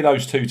 You marry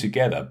those two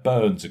together,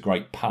 Burns, a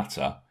great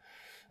putter,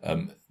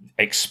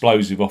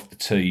 explosive off the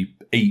tee,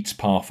 eats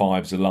par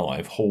fives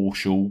alive.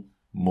 Horschel,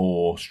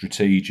 more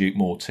strategic,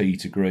 more tee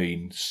to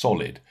green,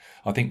 solid.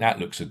 I think that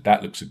looks a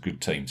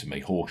good team to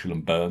me. Horschel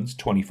and Burns,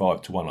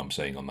 25-1 I'm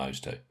seeing on those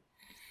two.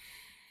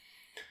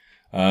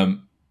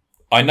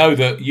 I know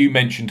that you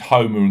mentioned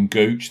Homer and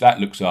Gooch. That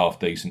looks a half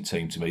decent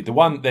team to me.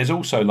 There's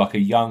also like a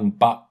young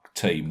buck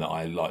team that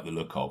I like the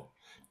look of.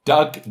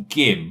 Doug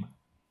Gim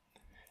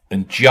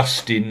and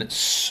Justin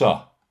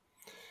Suh.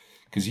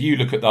 Because you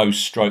look at those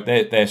strokes,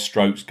 their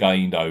strokes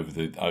gained over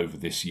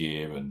this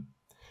year, and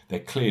they're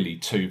clearly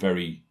two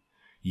very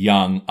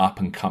young, up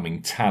and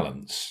coming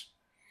talents.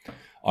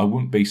 I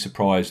wouldn't be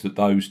surprised that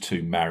those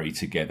two marry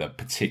together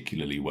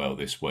particularly well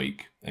this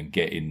week and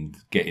get in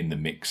the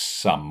mix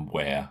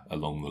somewhere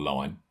along the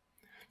line.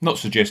 Not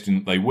suggesting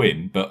that they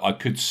win, but I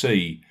could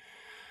see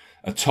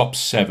a top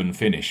 7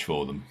 finish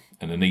for them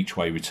and an each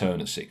way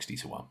return at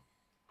 60-1.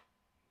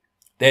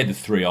 They're the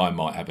three I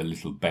might have a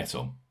little bet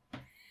on.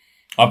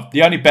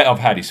 The only bet I've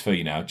had is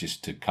Finau,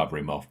 just to cover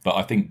him off, but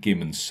I think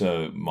Gim and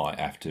Sir might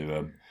have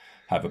to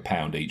have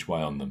 £1 each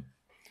way on them.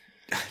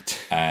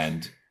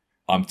 And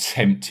I'm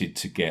tempted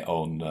to get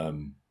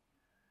on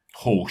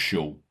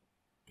Horschel,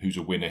 who's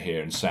a winner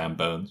here, and Sam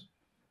Burns.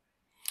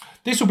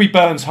 This will be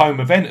Burns' home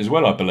event as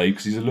well, I believe,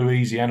 because he's a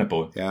Louisiana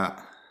boy. Yeah.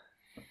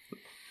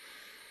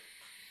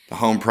 The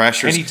home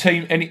pressure.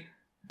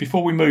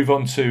 Before we move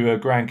on to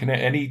Grand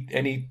Connect,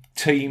 any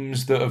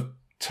teams that have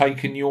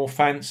taken your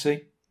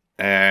fancy?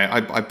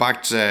 I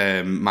backed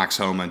Max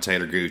Homa and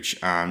Taylor Gooch,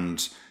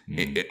 and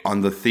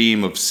on the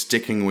theme of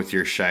sticking with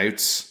your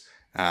shouts,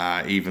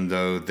 even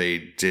though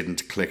they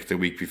didn't click the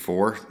week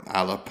before,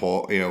 a la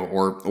Paul,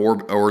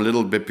 or a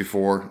little bit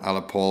before, a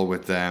la Paul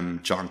with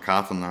John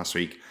Catlin last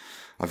week,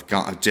 I've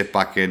got a dip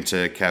back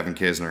into Kevin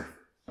Kisner.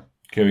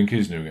 Kevin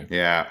Kisner again.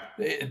 Yeah.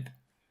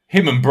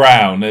 Him and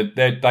Brown,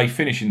 they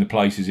finish in the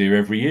places here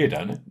every year,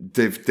 don't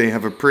they? They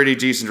have a pretty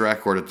decent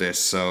record at this,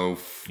 so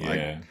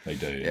they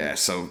do. Yeah,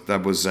 so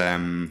that was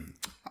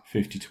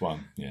 50-1.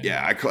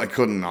 Yeah, I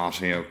couldn't not.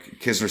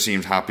 Kisner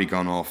seemed happy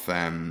gone off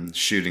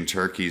shooting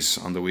turkeys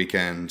on the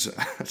weekend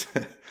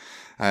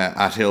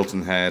at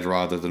Hilton Head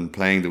rather than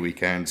playing the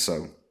weekend.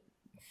 So,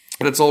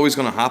 but it's always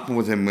going to happen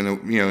with him in a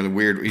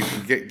weird. You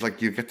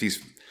get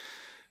these.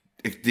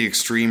 The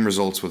extreme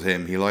results with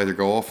him, he'll either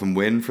go off and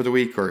win for the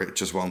week or it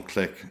just won't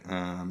click.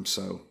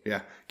 So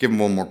yeah, give him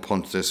one more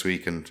punt this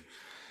week and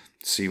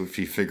see if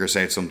he figures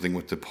out something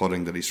with the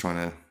putting that he's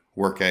trying to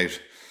work out.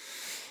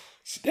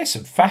 There's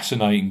some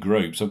fascinating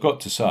groups, I've got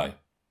to say.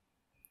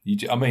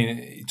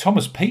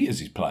 Thomas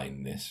Pieters is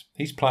playing this.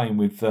 He's playing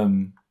with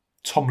Tom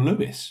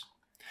Lewis.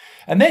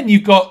 And then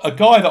you've got a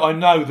guy that I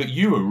know that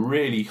you were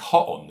really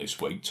hot on this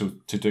week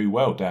to do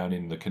well down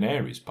in the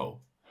Canaries,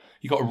 Paul.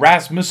 You got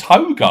Rasmus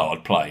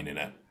Højgaard playing in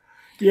it.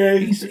 Yeah,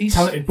 he's a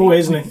talented boy,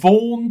 isn't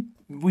he?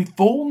 With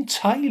Vaughan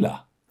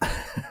Taylor.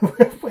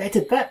 Where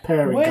did that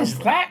pairing Where's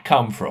that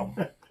come from?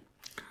 I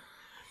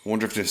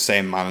wonder if they're the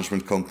same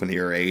management company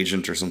or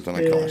agent or something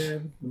like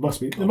that.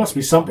 There must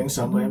be something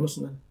somewhere,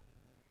 mustn't there?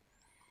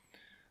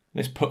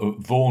 Let's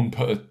Vaughan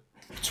put a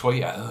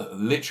tweet out.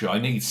 Literally,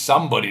 I need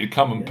somebody to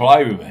come and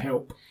play with me.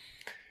 Help.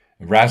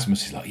 And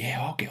Rasmus is like,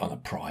 I'll get on a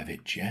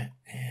private jet.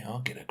 Yeah,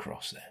 I'll get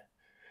across there.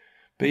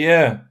 But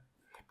yeah.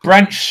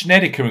 Branch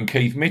Snedeker and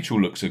Keith Mitchell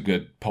looks a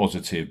good,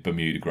 positive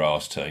Bermuda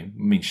grass team.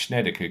 I mean,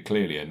 Snedeker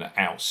clearly an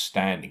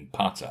outstanding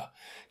putter.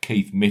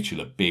 Keith Mitchell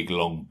a big,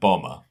 long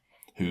bomber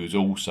who's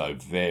also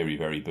very,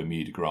 very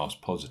Bermuda grass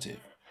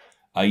positive.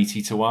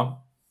 80-1.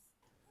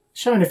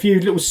 Showing a few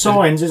little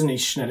signs, isn't he,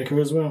 Snedeker,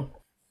 as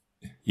well?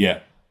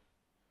 Yeah.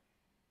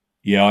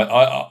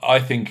 Yeah, I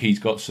think he's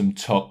got some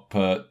top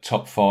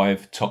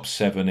 5, top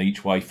 7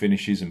 each way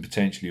finishes and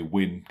potentially a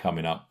win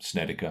coming up,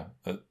 Snedeker,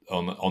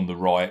 on the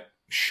right,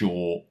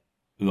 short,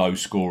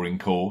 low-scoring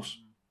course.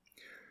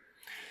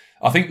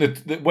 I think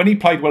that when he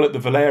played well at the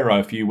Valero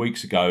a few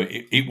weeks ago,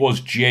 it was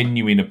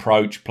genuine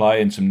approach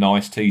play and some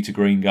nice tee to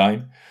green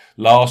game.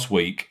 Last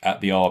week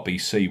at the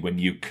RBC, when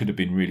you could have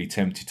been really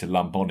tempted to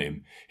lump on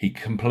him, he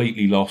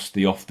completely lost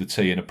the off the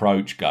tee and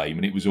approach game,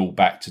 and it was all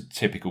back to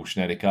typical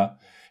Snedeker.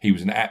 He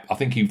was I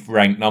think he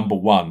ranked number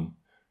 1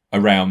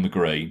 around the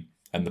green,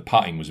 and the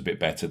putting was a bit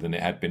better than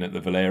it had been at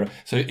the Valero.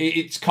 So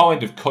it's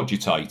kind of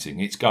cogitating.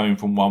 It's going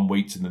from one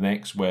week to the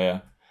next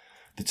where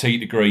the tee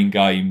to green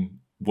game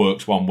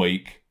works one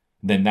week,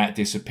 then that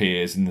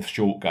disappears and the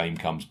short game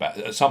comes back.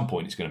 At some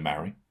point it's going to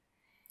marry.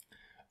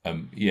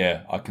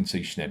 I can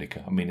see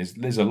Snedeker. I mean,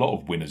 there's a lot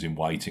of winners in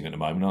waiting at the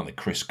moment, aren't there?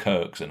 Chris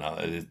Kirks and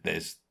others.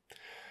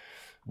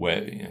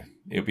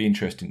 It'll be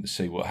interesting to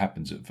see what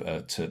happens at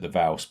the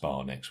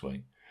Valspar next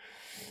week.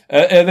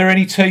 Are there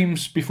any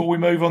teams, before we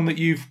move on, that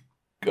you've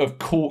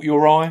caught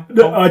your eye?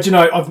 I've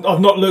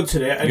not looked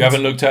at it. You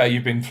haven't looked at it.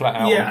 You've been flat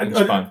out in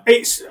Spain.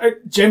 It's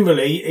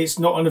generally it's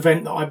not an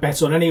event that I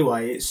bet on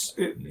anyway. It's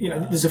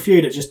there's a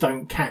few that just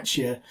don't catch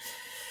your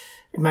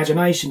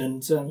imagination,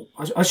 and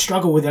I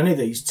struggle with any of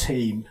these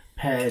team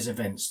pairs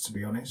events, to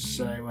be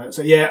honest. I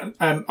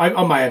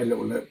may have a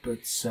little look, but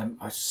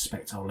I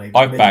suspect I'll leave it.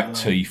 I've backed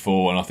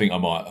T4, and I think I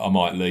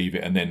might leave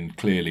it, and then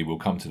clearly we'll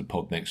come to the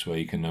pod next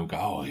week, and they'll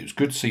go, it was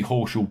good to see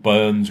Horschel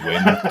Burns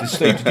win.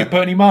 Steve, did you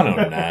put any money on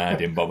it? Nah, I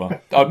didn't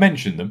bother. I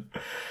mentioned them.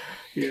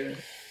 Yeah.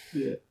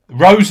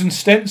 Rose and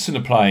Stenson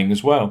are playing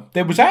as well.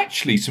 There was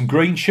actually some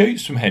green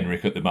shoots from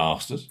Henrik at the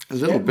Masters. A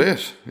little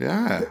bit,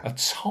 yeah. A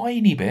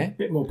tiny bit. A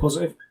bit more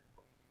positive.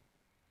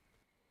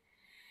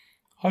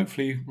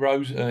 Hopefully,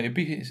 Rose, it'd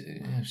be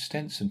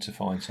Stenson to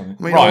find something.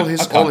 I mean,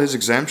 all his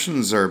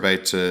exemptions are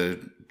about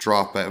to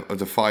drop out of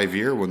the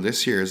 5-year one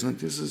this year, isn't it?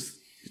 This is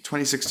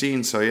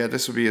 2016, so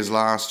this will be his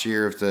last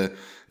year of the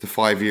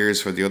 5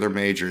 years for the other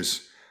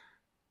majors.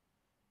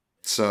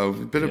 So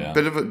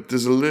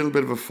there's a little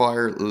bit of a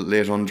fire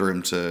lit under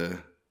him to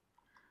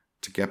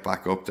get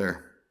back up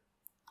there.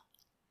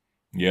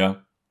 Yeah.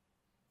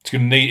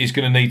 He's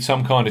gonna need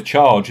some kind of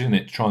charge, isn't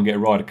it, to try and get a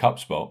Ryder Cup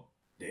spot?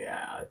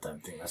 Yeah, I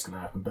don't think that's going to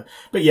happen.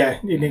 But yeah,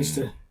 he needs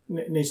to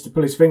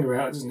pull his finger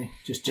out, doesn't he?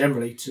 Just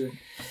generally for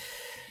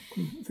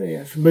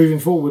moving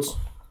forwards.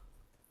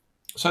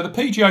 So the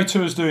PGA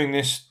Tour is doing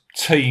this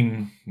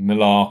team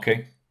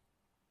malarkey.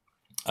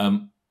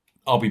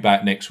 I'll be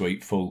back next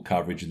week, full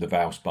coverage of the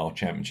Valspar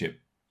Championship,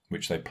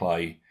 which they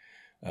play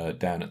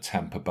down at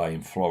Tampa Bay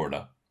in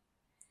Florida.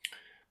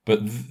 But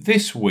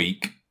this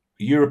week,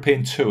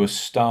 European Tour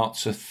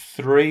starts a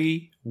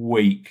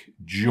 3-week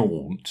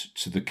jaunt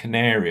to the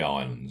Canary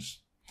Islands.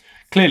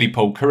 Clearly,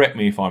 Paul, correct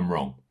me if I'm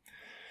wrong.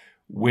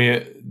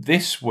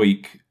 This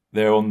week,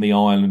 they're on the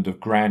island of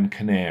Gran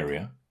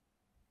Canaria,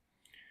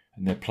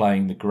 and they're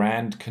playing the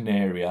Gran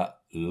Canaria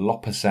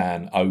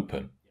Lopesan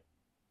Open.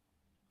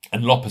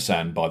 And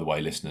Lopesan, by the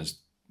way, listeners,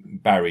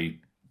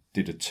 Barry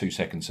did a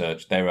 2-second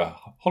search. They're a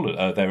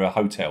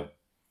hotel,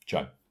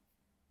 Joe.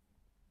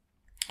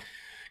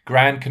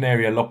 Gran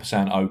Canaria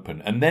Lopesan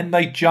Open. And then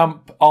they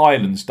jump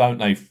islands, don't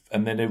they?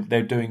 And then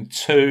they're doing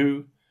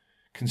 2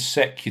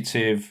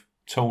 consecutive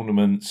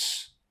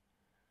tournaments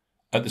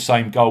at the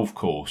same golf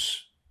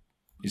course.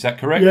 Is that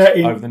correct?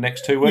 Yeah, over the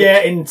next 2 weeks?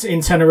 Yeah,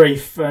 in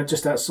Tenerife,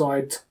 just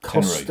outside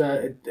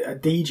Costa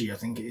Adige, I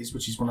think it is,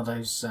 which is one of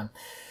those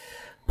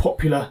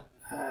popular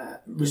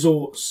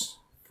resorts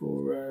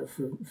for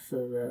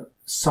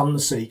sun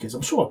seekers.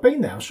 I'm sure I've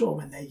been there. I'm sure I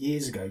went there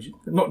years ago.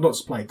 Not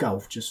to play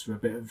golf, just for a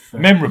bit of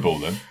memorable.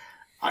 Then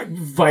I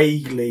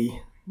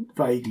vaguely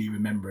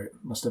remember it.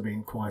 Must have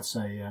been quite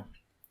a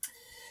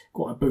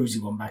boozy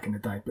one back in the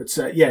day. But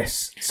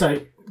yes,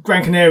 so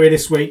Gran Canaria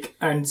this week,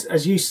 and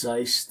as you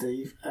say,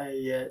 Steve,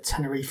 a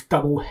Tenerife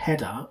double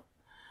header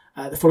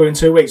the following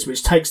 2 weeks,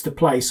 which takes the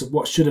place of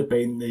what should have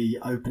been the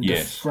Open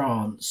de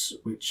France,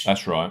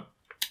 that's right.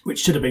 Which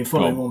should have been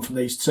following on from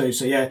these two.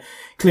 So yeah,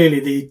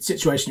 clearly the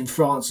situation in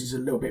France is a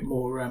little bit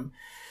more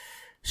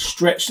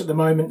stretched at the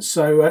moment.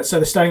 So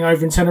they're staying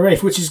over in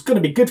Tenerife, which is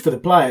going to be good for the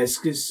players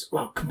because,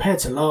 well, compared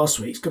to last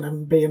week, it's going to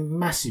be a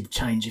massive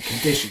change of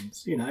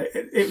conditions. You know,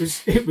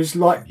 it was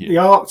like the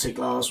Arctic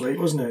last week,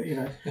 wasn't it? You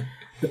know,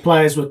 the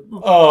players were...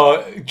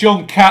 Oh,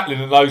 John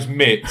Catlin and those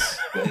mitts.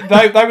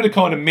 they were the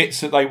kind of mitts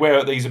that they wear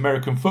at these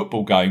American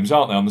football games,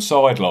 aren't they, on the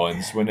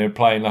sidelines when they're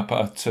playing up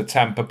at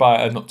Tampa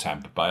Bay, not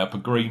Tampa Bay, up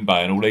at Green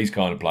Bay and all these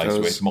kind of places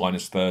where it's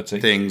minus 30.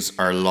 Things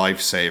are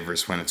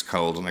lifesavers when it's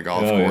cold on a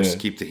golf course to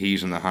keep the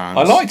heat in the hands.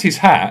 I liked his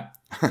hat.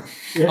 I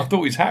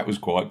thought his hat was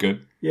quite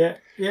good. Yeah.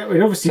 I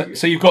mean, obviously...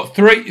 So you've got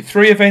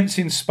three events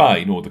in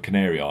Spain, or the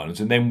Canary Islands,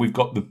 and then we've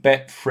got the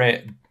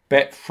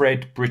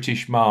Betfred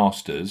British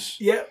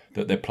Masters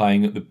that they're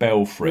playing at the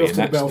Belfry, and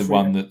that's the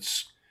one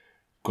that's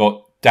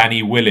got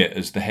Danny Willett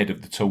as the head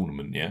of the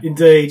tournament, yeah?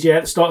 Indeed, yeah.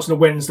 It starts on a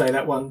Wednesday,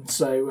 that one.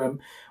 So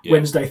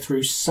Wednesday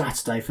through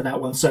Saturday for that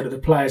one, so that the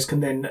players can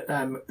then,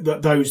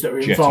 those that are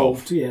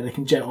involved, they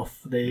can jet off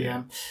for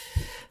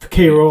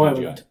Kira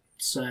Island.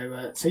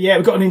 So yeah,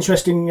 we've got an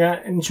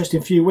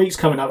interesting few weeks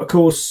coming up. Of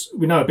course,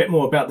 we know a bit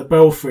more about the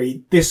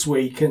Belfry this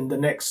week, and the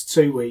next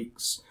 2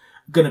 weeks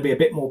going to be a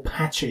bit more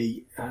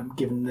patchy,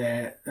 given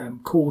their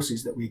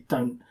courses that we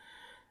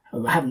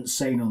haven't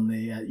seen on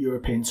the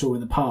European Tour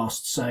in the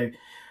past. So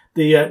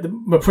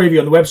my preview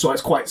on the website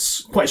is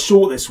quite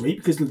short this week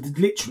because there's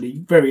literally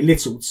very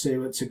little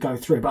to go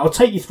through. But I'll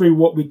take you through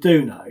what we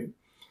do know.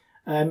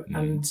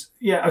 And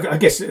yeah, I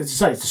guess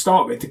as I say, to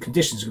start with, the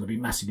conditions are going to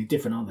be massively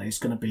different, aren't they? It's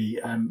going to be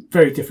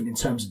very different in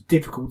terms of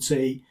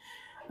difficulty.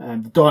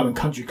 The Diamond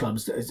Country Club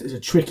is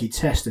a tricky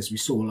test, as we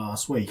saw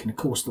last week, and of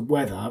course the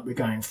weather. We're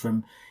going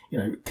from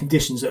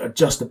conditions that are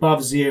just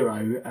above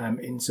zero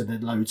into the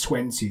low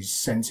 20s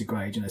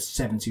centigrade,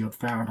 70 odd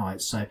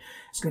Fahrenheit. So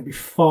it's going to be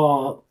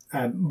far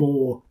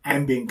more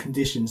ambient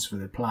conditions for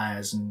the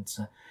players, and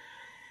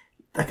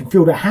they can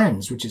feel their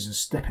hands, which is a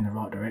step in the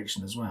right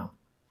direction as well.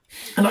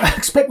 And I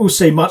expect we'll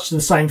see much of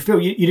the same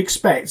field. You'd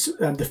expect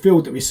the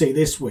field that we see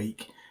this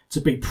week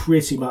to be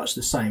pretty much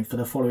the same for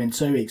the following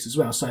 2 weeks as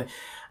well. So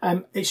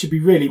it should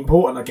be really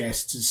important, I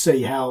guess, to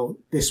see how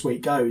this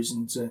week goes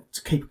and to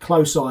keep a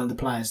close eye on the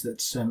players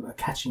that are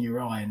catching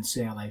your eye and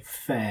see how they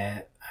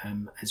fare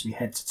as we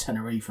head to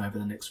Tenerife over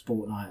the next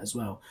fortnight as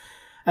well.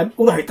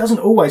 Although it doesn't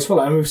always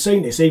follow, and we've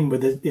seen this even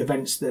with the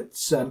events that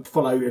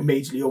follow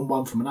immediately on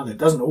one from another. It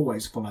doesn't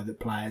always follow that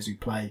players who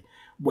play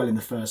well in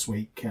the first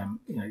week,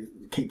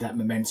 keep that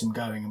momentum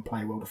going and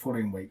play well the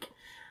following week.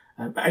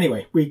 But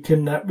anyway, we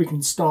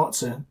can start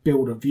to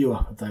build a view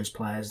up of those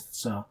players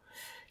that are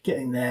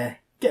getting their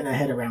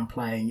head around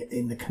playing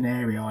in the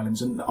Canary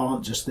Islands and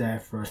aren't just there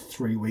for a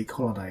 3-week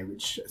holiday,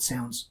 which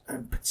sounds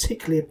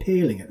particularly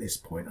appealing at this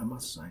point, I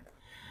must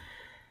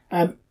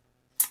say.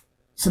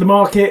 So the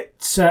market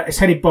is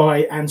headed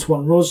by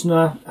Antoine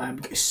Rosner.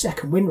 Got his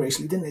second win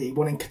recently, didn't he? He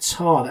won in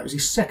Qatar. That was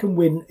his second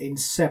win in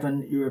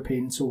 7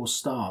 European Tour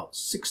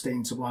starts.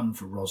 16-1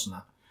 for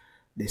Rosner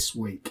this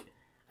week.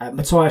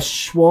 Matthias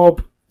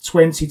Schwab,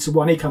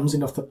 20-1. He comes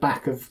in off the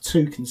back of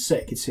 2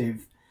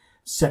 consecutive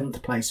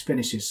 7th place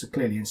finishes, so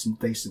clearly in some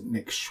decent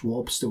Nick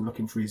Schwab, still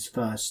looking for his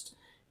first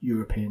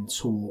European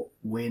Tour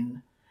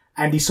win.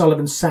 Andy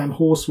Sullivan, Sam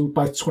Horsfield,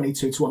 both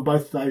 22-1,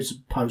 both of those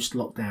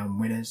post-lockdown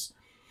winners.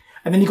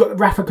 And then you've got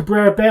Rafa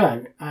Cabrera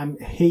Bello.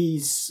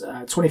 He's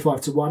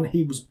 25-1.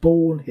 He was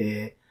born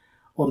here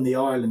on the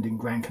island in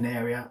Gran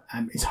Canaria.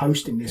 He's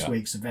hosting this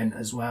week's event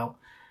as well.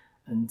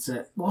 And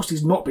whilst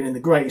he's not been in the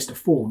greatest of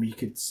form, you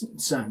could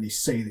certainly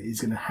see that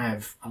he's going to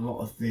have a lot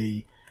of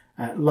the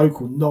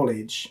local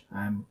knowledge,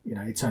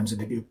 in terms of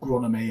the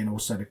agronomy and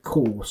also the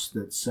course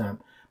that's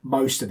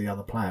most of the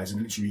other players,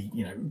 and literally,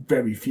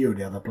 very few of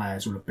the other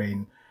players will have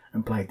been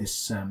and played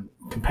this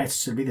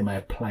competitively. They may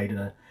have played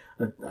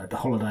at the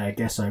holiday, I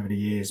guess, over the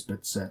years,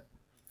 but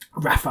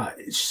Rafa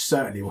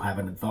certainly will have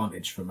an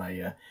advantage from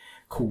a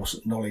course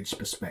knowledge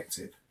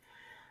perspective.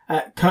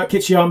 Kurt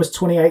Kitschyama's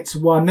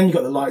 28-1. Then you've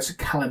got the likes of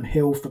Callum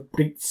Hill,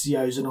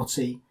 Fabrizio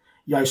Zanotti,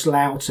 Joost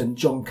Luiten,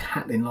 John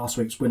Catlin, last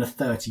week's winner,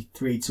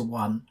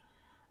 33-1.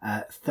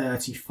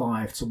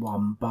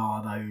 35-1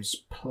 bar those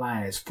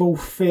players. Full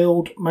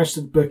field, most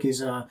of the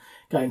bookies are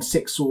going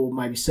 6 or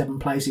maybe 7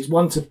 places.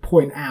 One to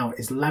point out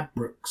is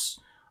Ladbrokes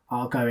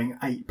are going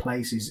 8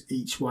 places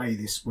each way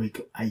this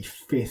week, a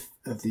fifth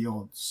of the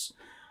odds.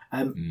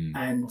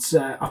 And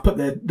I've put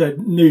the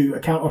new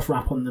account offer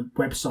up on the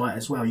website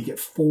as well. You get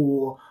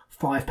 4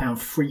 £5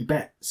 free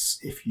bets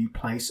if you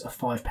place a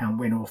 £5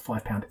 win or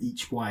 £5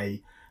 each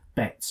way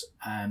bet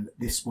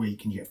this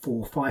week, and you get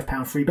 4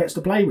 £5 free bets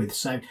to play with.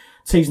 So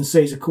T's and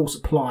C's of course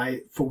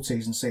apply, full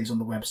T's and C's on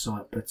the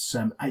website, but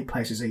 8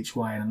 places each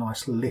way and a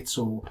nice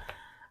little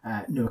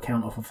new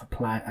account offer for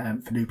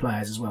new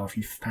players as well if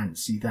you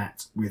fancy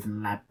that with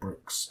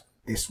Ladbrokes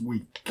this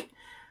week.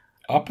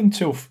 Up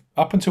until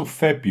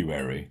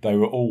February, they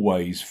were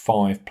always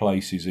 5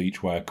 places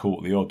each way a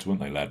quarter the odds,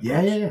 weren't they, Ladbrokes?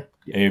 Yeah.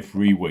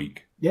 Every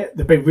week. Yeah,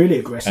 they've been really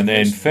aggressive. And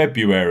then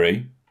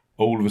February,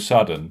 all of a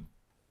sudden,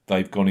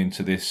 they've gone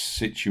into this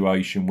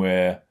situation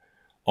where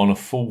on a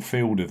full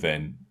field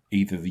event,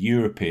 either the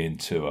European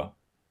Tour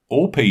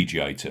or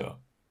PGA Tour,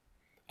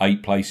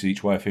 8 places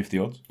each way at 50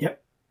 odds.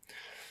 Yep.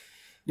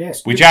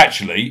 Yes. Which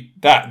actually,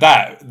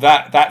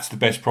 that's the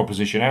best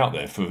proposition out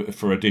there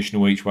for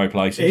additional each way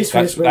places.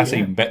 That's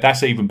even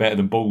better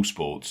than ball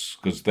sports,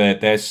 because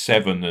they're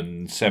 7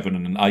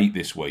 and 8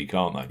 this week,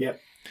 aren't they? Yep.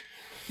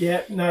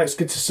 Yeah, no, it's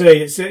good to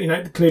see. It's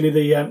clearly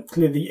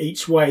the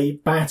each way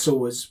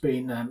battle has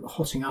been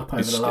hotting up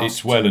over the last.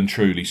 It's well and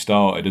truly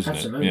started, isn't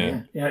absolutely,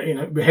 it?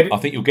 Yeah. We're headed. I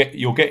think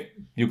you're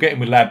getting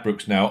with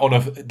Ladbrokes now.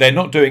 They're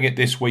not doing it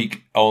this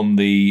week on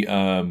the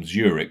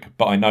Zurich,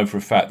 but I know for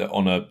a fact that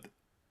on a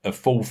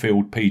full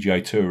field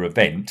PGA Tour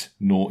event,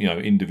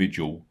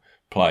 individual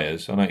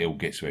players. I know it all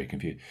gets very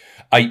confused.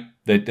 8.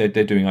 They're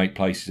doing 8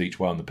 places each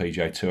way on the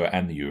PGA Tour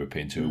and the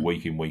European Tour,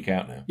 week in, week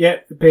out now. Yeah,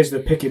 it appears they're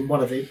picking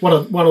one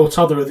or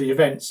t'other of the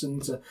events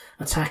and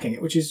attacking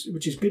it, which is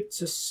good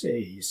to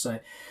see. So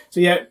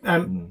yeah.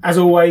 As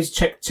always,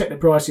 check the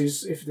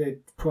prices. If the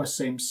price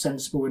seems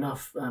sensible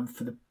enough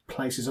for the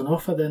places on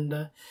offer,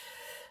 then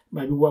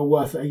maybe well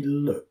worth a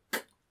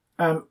look.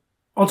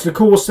 Onto the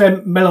course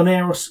then,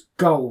 Melineros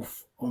Golf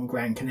on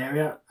Gran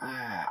Canaria.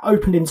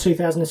 Opened in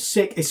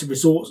 2006. It's a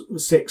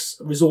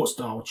resort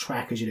style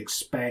track, as you'd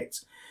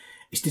expect.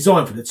 It's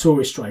designed for the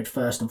tourist trade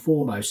first and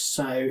foremost,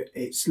 so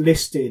it's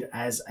listed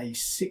as a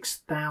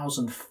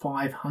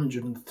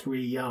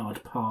 6,503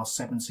 yard par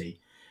 70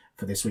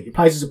 for this week. It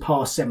plays as a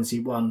par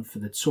 71 for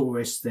the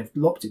tourists. They've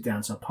lopped it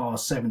down to a par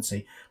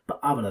 70, but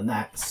other than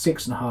that,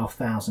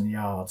 6,500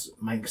 yards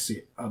makes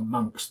it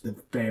amongst the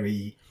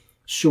very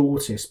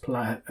shortest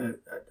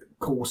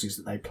courses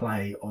that they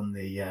play on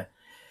the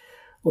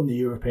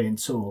European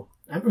Tour.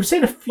 And we've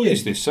seen a few. What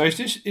is this? So is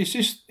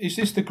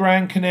this the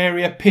Gran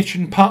Canaria Pitch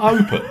and Putt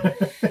Open?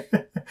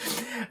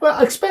 Well,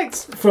 I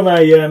expect from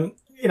a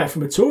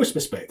tourist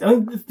perspective, I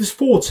mean, there's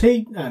 4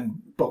 tee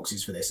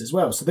boxes for this as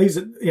well. So these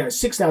are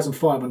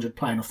 6,500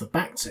 playing off the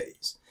back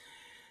tees.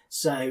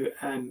 So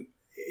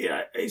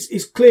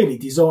it's clearly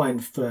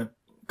designed for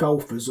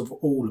golfers of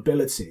all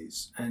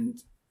abilities,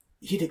 and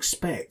you'd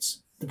expect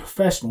the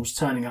professionals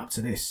turning up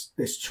to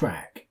this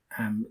track,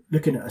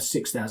 looking at a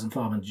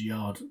 6,500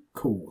 yard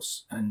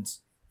course and,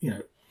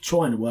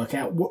 trying to work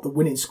out what the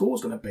winning score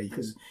is going to be,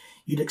 because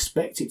you'd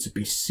expect it to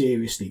be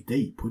seriously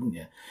deep, wouldn't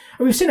you?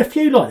 And we've seen a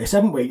few like this,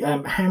 haven't we?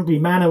 Hanbury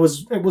Manor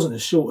wasn't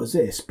as short as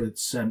this, but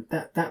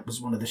that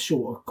was one of the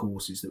shorter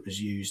courses that was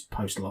used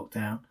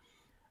post-lockdown.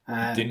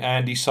 Didn't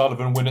Andy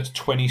Sullivan win at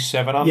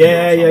 27 under?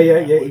 Yeah.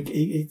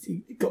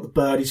 He got the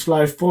birdies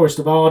flow. Forest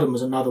of Arden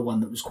was another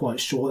one that was quite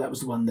short. That was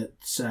the one that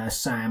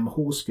Sam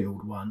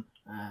Horsfield won.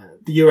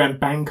 The Uran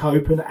Bank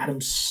Open at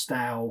Adams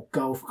Stow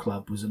Golf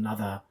Club was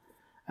another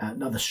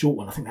short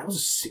one. I think that was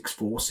a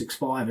 6-4,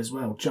 6-5 as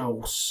well.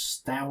 Joel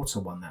Stouter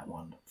won that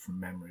one from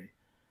memory.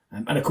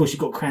 And of course,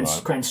 you've got Cran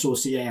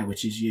Sorcière,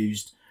 which is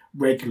used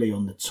regularly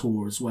on the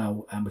tour as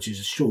well, which is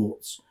a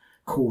short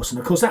course. And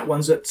of course, that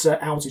one's at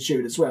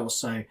altitude as well,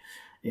 so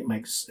it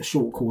makes a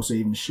short course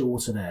even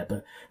shorter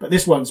there. But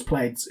this one's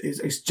played,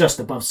 it's just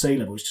above sea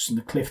level. It's just on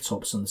the cliff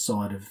tops on the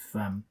side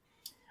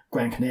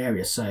Gran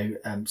Canaria. So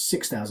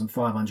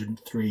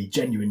 6,503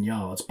 genuine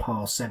yards,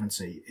 par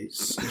 70. It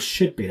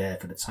should be there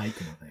for the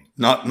taking, I think.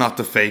 Not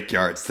the fake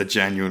yards, the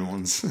genuine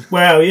ones.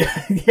 Well,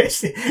 yeah,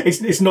 yes,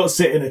 it's not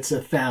sitting at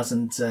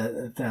 1,000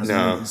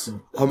 meters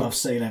above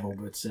sea level,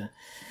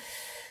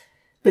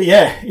 but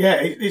yeah,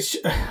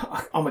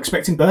 I'm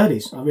expecting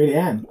birdies. I really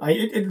am.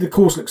 The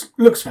course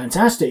looks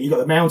fantastic. You've got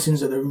the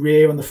mountains at the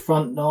rear on the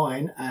front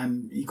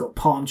 9. You've got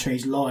palm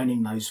trees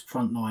lining those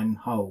front 9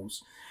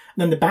 holes.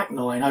 And then the back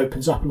 9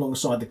 opens up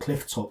alongside the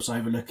cliff tops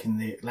overlooking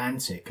the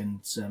Atlantic.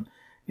 And,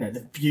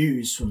 the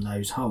views from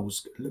those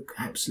holes look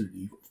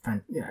absolutely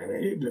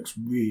it looks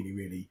really,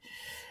 really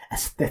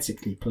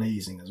aesthetically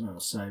pleasing as well.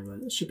 So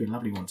it should be a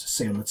lovely one to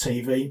see on the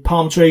TV.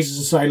 Palm trees,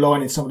 as I say,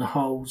 lining some of the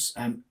holes.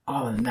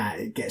 Other than that,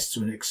 it gets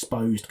to an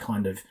exposed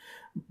kind of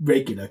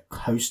regular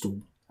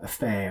coastal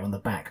affair on the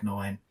back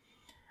 9.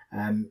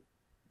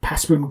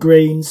 Paspalum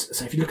greens.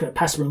 So if you're looking at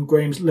Paspalum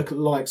greens, look at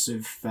the likes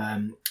of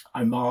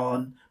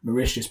Oman,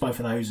 Mauritius. Both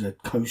of those are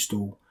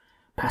coastal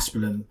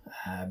Paspalum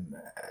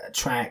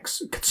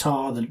tracks.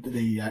 Qatar,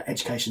 the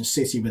education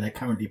city where they're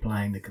currently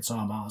playing the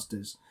Qatar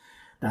Masters.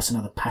 That's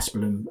another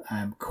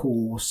Paspalum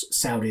course.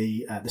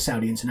 Saudi, the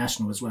Saudi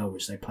International as well,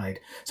 which they played.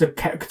 So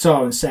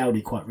Qatar and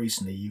Saudi quite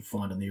recently you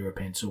find on the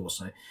European Tour.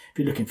 So if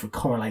you're looking for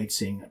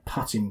correlating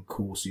putting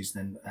courses,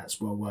 then that's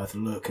well worth a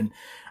look. And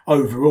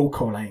overall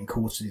correlating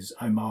courses,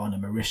 Oman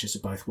and Mauritius are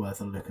both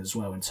worth a look as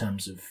well in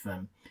terms of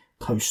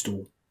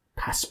coastal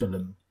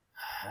Paspalum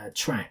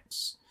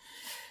tracks.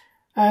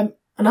 And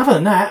other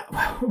than that,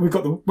 we've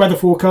got the weather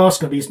forecast,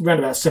 going to be around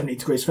about 70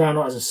 degrees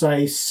Fahrenheit, as I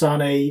say,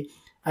 sunny.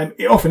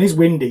 It often is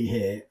windy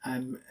here,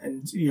 and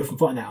you often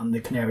find that on the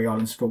Canary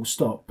Islands full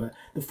stop, but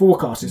the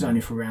forecast is only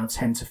for around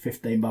 10 to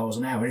 15 miles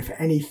an hour. And if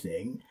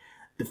anything,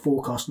 the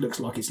forecast looks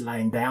like it's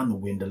laying down the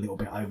wind a little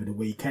bit over the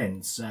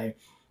weekend. So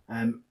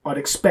I'd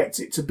expect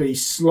it to be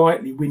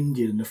slightly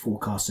windier than the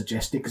forecast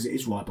suggested, because it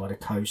is right by the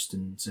coast,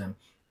 and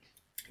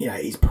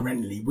it's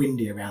perennially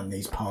windy around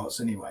these parts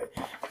anyway.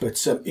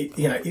 But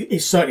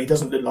it certainly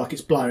doesn't look like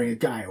it's blowing a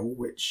gale,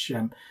 which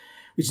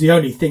is the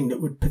only thing that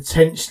would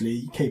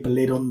potentially keep a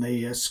lid on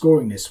the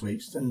scoring this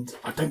week. And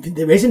I don't think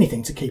there is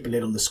anything to keep a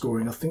lid on the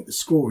scoring. I think the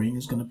scoring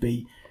is going to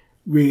be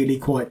really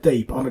quite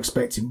deep. I'm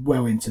expecting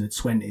well into the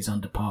 20s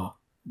under par,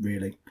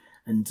 really.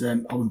 And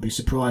I wouldn't be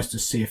surprised to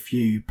see a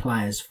few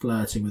players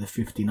flirting with a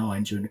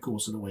 59 during the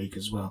course of the week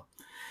as well.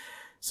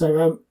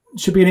 So it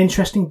should be an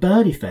interesting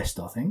birdie fest,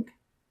 I think.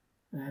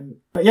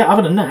 But yeah,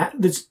 other than that,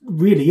 there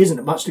really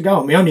isn't much to go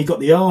on. We only got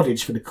the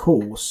yardage for the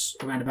course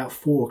around about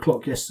 4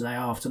 o'clock yesterday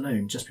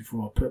afternoon, just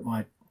before I put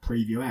my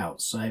preview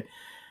out. So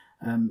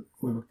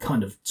we were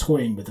kind of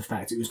toying with the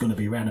fact it was going to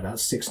be around about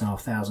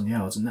 6,500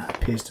 yards, and that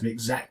appears to be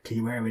exactly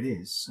where it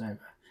is. So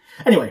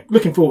anyway,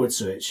 looking forward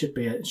to it.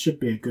 It should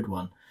be a good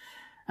one.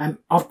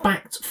 I've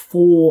backed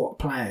 4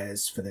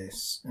 players for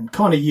this, and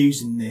kind of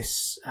using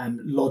this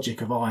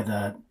logic of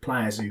either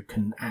players who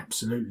can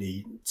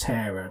absolutely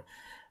tear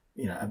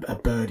a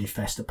birdie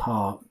fest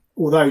apart,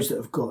 or those that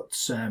have got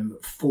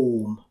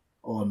form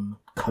on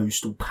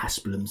coastal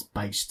Paspalums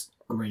based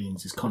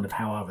greens is kind of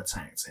how I've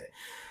attacked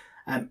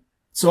it.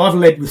 So I've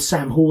led with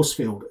Sam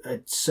Horsfield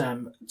at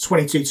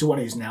 22 to 1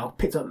 is now.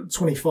 Picked up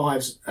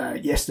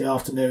 25s yesterday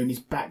afternoon. He's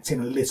backed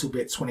in a little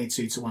bit.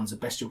 22 to 1's the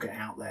best you'll get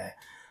out there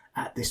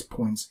at this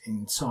point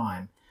in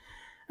time.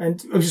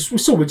 And we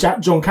saw with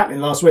John Catlin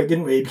last week,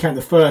 didn't we? He became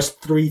the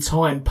first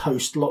 3-time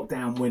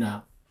post-lockdown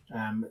winner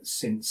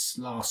since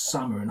last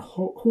summer, and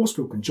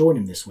Horsfield can join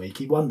him this week.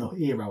 He won the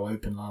Hero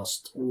Open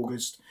last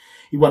August.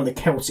 He won the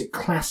Celtic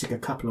Classic a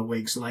couple of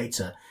weeks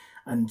later,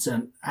 and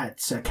at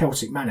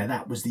Celtic Manor,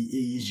 that was the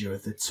easier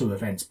of the 2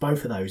 events.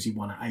 Both of those he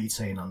won at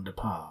 18 under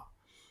par.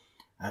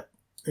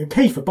 The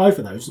key for both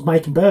of those was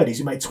making birdies.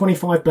 He made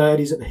 25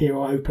 birdies at the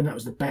Hero Open. That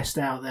was the best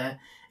out there.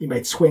 He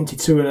made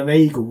 22 and an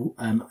eagle,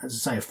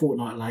 as I say, a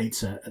fortnight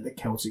later at the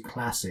Celtic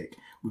Classic,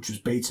 which was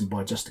beaten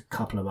by just a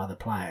couple of other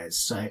players.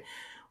 So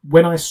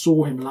when I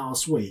saw him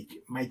last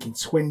week making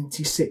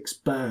 26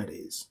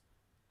 birdies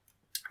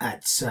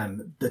at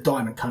the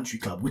Diamond Country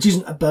Club, which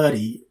isn't a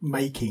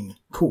birdie-making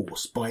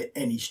course by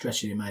any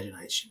stretch of the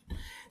imagination,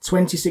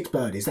 26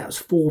 birdies, that was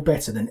 4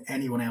 better than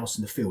anyone else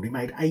in the field. He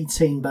made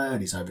 18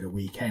 birdies over the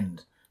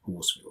weekend,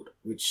 Horsfield,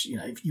 which,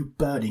 if you're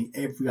birding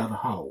every other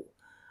hole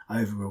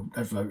over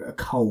a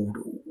cold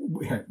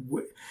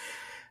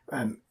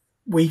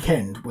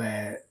weekend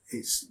where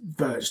it's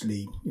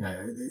virtually,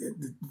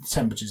 the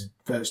temperature's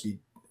virtually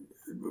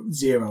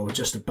 0 or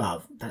just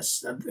above,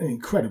 that's an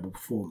incredible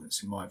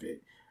performance in my view.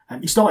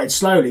 He started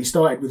slowly. He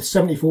started with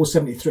 74,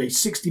 73,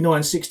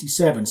 69,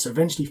 67, so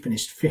eventually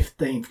finished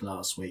 15th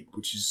last week,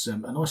 which is a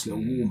nice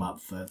little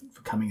warm-up for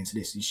coming into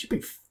this. He should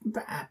be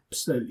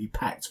absolutely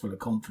packed full of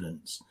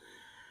confidence.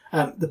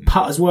 The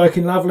putter's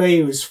working lovely.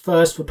 He was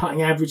first for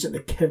putting average at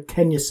the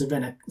Kenya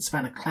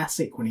Savannah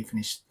Classic when he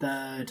finished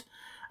 3rd.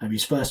 He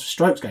was first for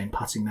strokes gained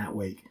putting that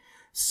week.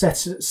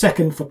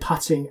 Second for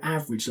putting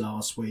average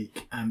last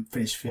week and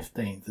finished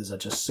 15th, as I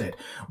just said.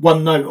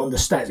 One note on the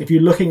stats. If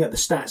you're looking at the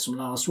stats from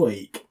last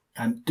week,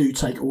 do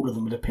take all of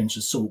them with a pinch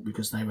of salt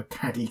because they were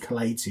caddy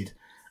collated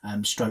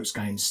strokes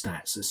gained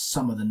stats. As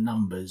some of the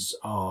numbers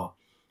are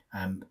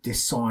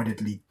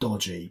decidedly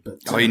dodgy. But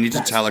you need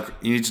to tell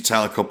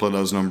a couple of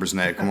those numbers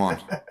now. Come on,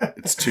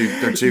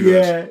 they're too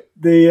good.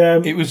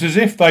 It was as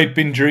if they'd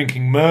been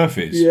drinking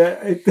Murphy's.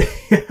 Yeah,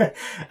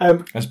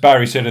 as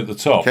Barry said at the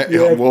top. Okay.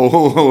 Yeah.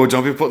 Whoa,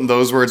 don't be putting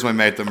those words in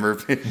my mouth.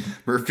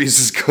 Murphy's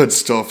is good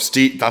stuff.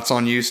 Steve, that's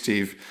on you,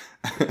 Steve.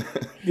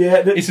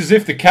 It's as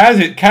if the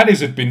caddies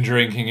had been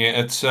drinking it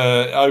at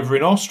over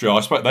in Austria.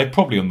 I suppose they're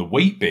probably on the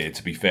wheat beer,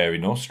 to be fair,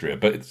 in Austria.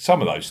 But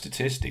some of those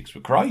statistics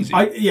were crazy.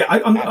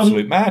 I'm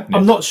absolute madness.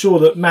 I'm not sure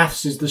that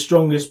maths is the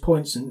strongest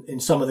points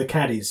in some of the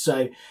caddies.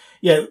 So,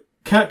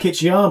 Kurt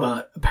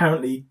Kitayama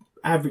apparently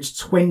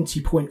averaged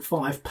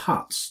 20.5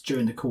 putts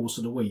during the course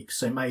of the week.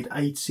 So made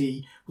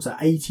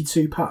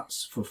 82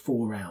 putts for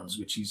 4 rounds,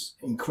 which is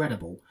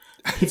incredible.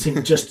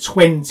 Hitting just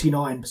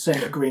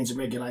 29% of greens in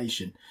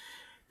regulation.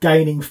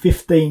 Gaining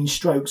 15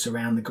 strokes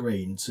around the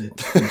green to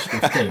finish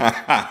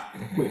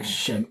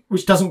 15th,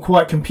 which doesn't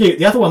quite compute.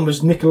 The other one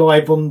was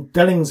Nikolai von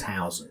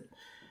Dellingshausen,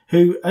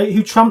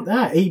 who trumped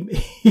that.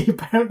 He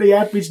apparently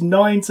averaged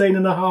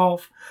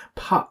 19.5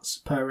 putts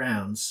per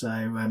round,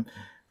 so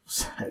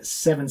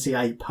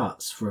 78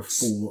 putts for a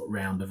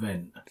 4-round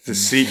event. The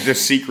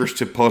secret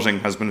to putting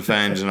has been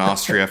found in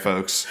Austria,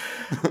 folks.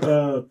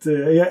 Oh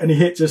dear, yeah, and he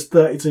hit just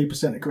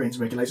 32% of greens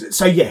regulation.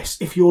 So yes,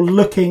 if you're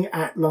looking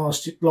at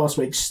last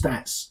week's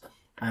stats,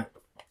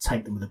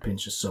 take them with a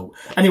pinch of salt.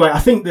 Anyway, I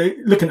think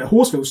looking at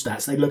Horsfield's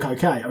stats, they look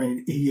okay. I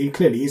mean, he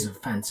clearly is a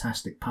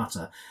fantastic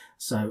putter,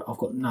 so I've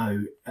got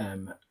no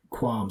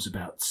qualms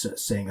about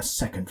seeing a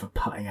second for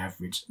putting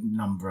average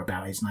number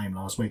about his name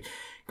last week.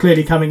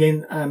 Clearly coming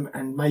in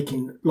and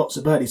making lots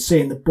of birdies,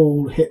 seeing the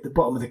ball hit the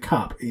bottom of the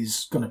cup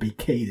is going to be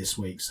key this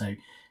week. So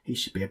he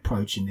should be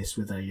approaching this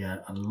with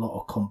a lot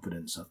of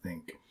confidence, I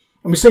think.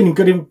 And we've seen him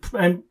good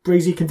in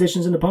breezy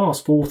conditions in the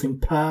past. 4th in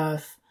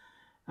Perth,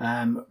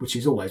 which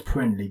is always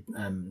perennially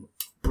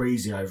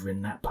breezy over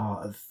in that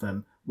part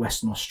of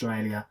Western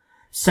Australia.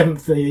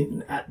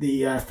 7th at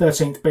the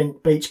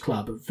 13th Beach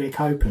Club at Vic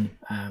Open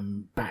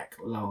back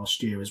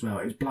last year as well.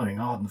 It was blowing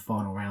hard in the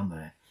final round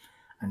there.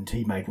 And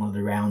he made one of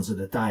the rounds of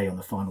the day on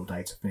the final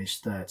day to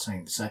finish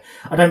 13th. So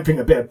I don't think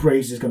a bit of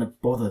breeze is going to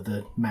bother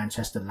the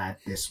Manchester lad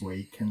this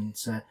week. And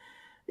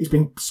he's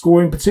been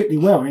scoring particularly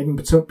well. Even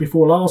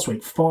before last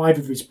week, 5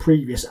 of his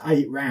previous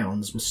 8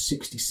 rounds was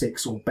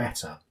 66 or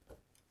better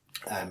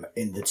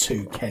in the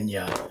 2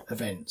 Kenya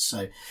events.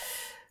 So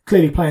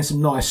clearly playing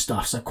some nice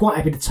stuff. So quite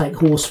happy to take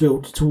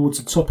Horsfield towards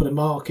the top of the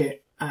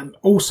market.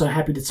 Also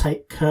happy to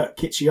take Kurt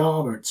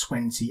Kitayama at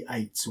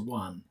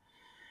 28-1.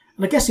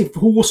 And I guess if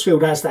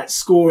Horsfield has that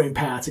scoring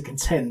power to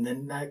contend,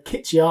 then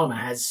Kitayama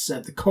has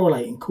the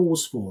correlating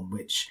course form,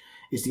 which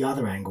is the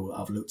other angle that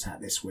I've looked at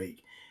this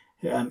week.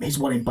 He's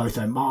won in both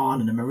Oman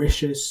and the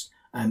Mauritius.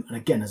 And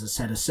again, as I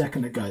said a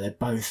second ago, they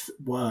both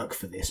work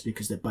for this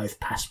because they're both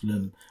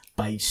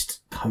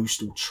Paspalum-based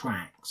coastal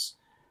tracks.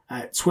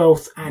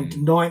 12th and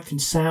 9th in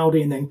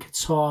Saudi and then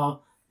Qatar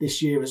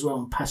this year as well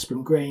on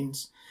Paspalum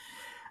greens.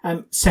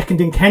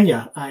 2nd in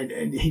Kenya,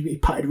 he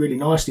putted really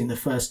nicely in the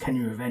first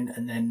Kenya event,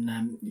 and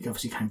then he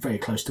obviously came very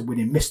close to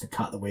winning, missed the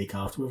cut the week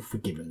after. We'll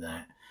forgive him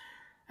that.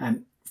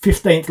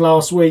 15th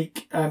last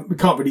week. We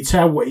can't really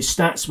tell what his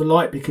stats were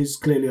like because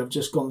clearly I've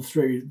just gone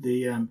through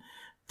the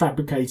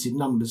fabricated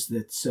numbers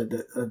that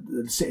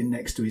are sitting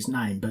next to his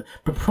name. But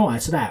prior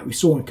to that, we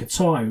saw in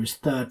Qatar he was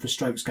 3rd for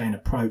strokes gained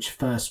approach,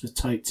 1st for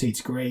tee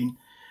to green.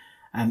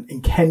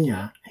 In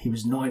Kenya, he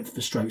was 9th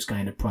for strokes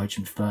gained approach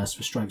and 1st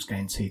for strokes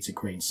gained tee to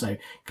green. So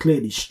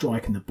clearly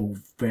striking the ball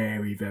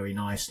very, very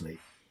nicely.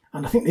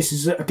 And I think this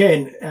is,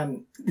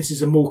 again, this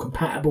is a more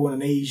compatible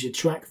and an easier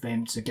track for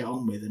him to get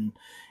on with. And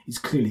he's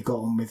clearly got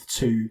on with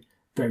 2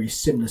 very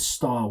similar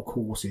style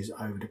courses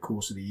over the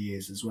course of the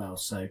years as well.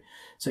 So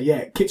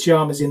yeah,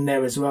 Kitayama's in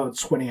there as well at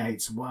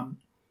 28-1.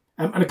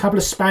 And a couple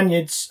of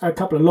Spaniards, a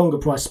couple of longer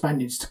price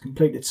Spaniards to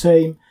complete the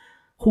team.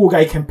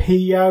 Jorge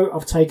Campillo,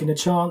 I've taken a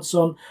chance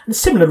on, and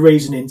similar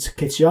reasoning to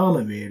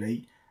Kitayama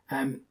really.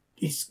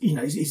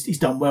 He's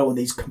done well on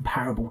these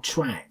comparable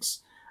tracks.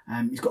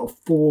 He's got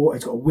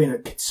a win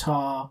at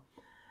Qatar.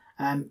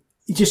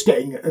 He's just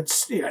getting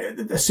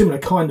a similar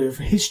kind of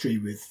history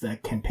with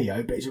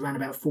Campillo, but he's around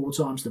about 4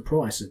 times the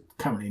price at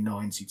currently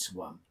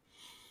 90-1.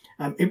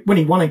 When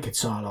he won in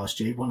Qatar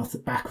last year, he won off the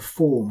back of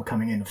form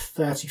coming in of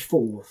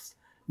 34th,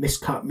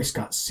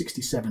 miscut,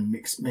 67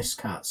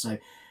 miscut. So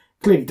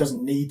clearly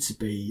doesn't need to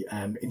be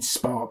in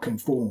sparkling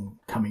form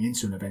coming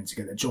into an event to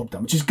get the job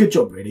done, which is a good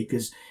job really,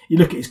 because you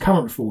look at his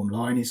current form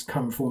line is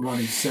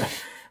miscut,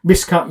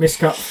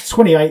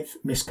 28th,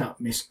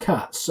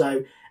 miscut.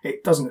 So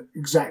it doesn't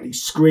exactly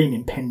scream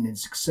impending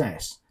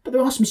success. But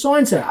there are some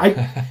signs there. I'm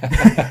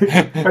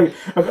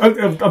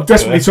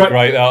desperately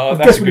trying.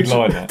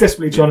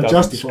 Desperately trying to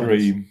justify.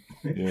 Scream.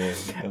 Yeah,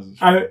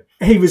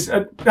 he was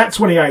that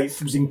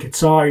 28th was in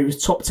Qatar. He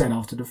was top 10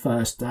 after the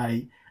first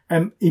day.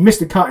 He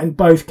missed a cut in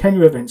both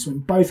Kenya events. In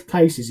both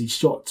cases, he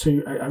shot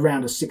to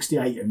around a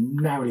 68 and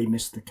narrowly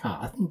missed the cut.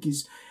 I think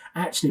his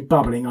actually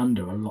bubbling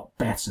under a lot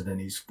better than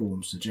his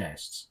form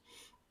suggests.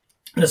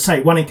 Let's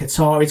say one in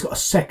Qatar, he's got a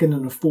second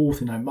and a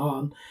fourth in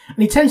Oman, and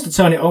he tends to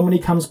turn it on when he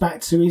comes back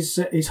to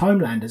his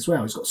homeland as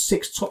well. He's got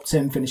 6 top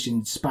 10 finishes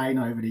in Spain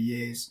over the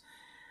years.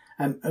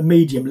 A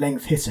medium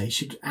length hitter. He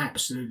should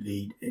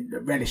absolutely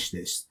relish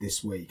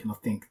this week, and I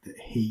think that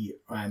he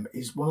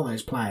is one of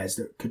those players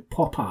that could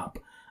pop up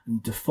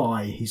and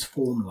defy his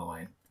form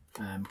line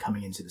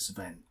coming into this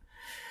event.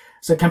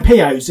 So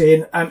Campillo's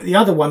in. The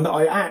other one that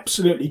I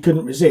absolutely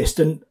couldn't resist,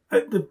 and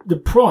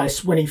the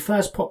price when he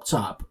first popped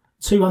up,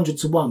 200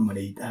 to 1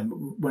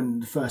 when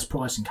the first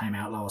pricing came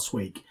out last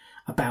week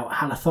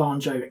about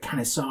Alejandro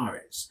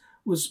Canizares,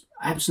 was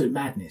absolute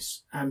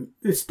madness.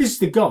 This is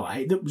the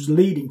guy that was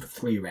leading for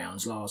 3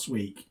 rounds last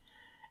week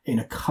in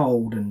a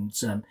cold and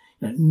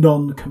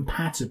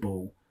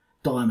non-compatible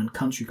Diamond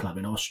Country Club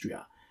in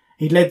Austria.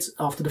 He led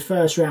after the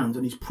first round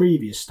on his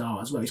previous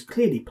start as well. He's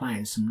clearly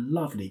playing some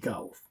lovely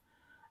golf.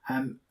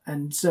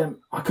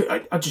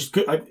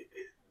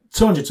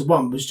 200 to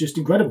 1 was just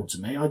incredible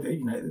to me.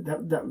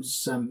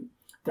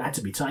 That had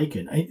to be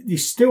taken.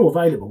 He's still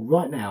available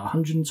right now,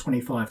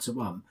 125 to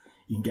 1.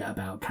 You can get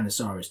about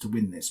Canizares to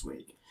win this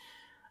week.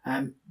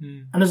 And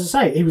as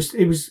I say, he was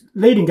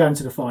leading going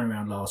to the final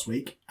round last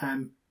week.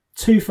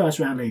 2 first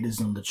round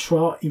leaders on the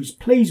trot. He was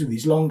pleased with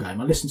his long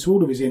game. I listened to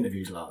all of his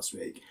interviews last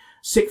week.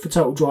 6 for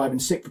total driving,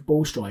 6 for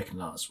ball striking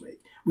last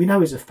week. We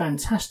know he's a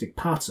fantastic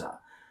putter,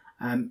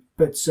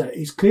 but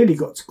he's clearly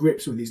got to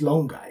grips with his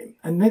long game.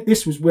 And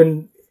this was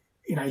when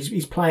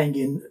he's playing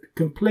in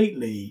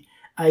completely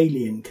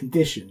alien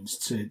conditions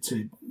to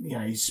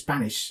his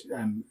Spanish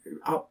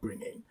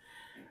upbringing.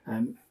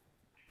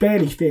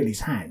 Barely feel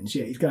his hands,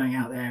 yet he's going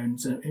out there and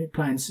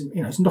playing some,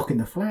 he's knocking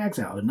the flags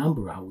out of a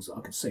number of holes that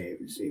I could see.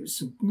 It was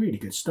some really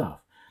good stuff.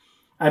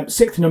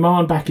 6th in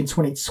Oman back in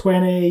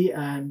 2020.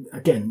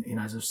 Again,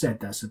 as I've said,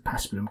 that's a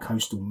Paspalum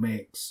Coastal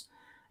mix.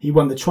 He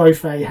won the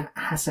Trophy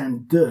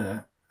Hassan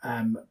II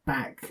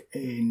back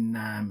in,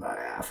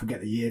 I forget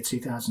the year,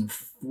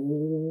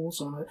 2004?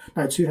 Something.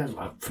 No, 2000,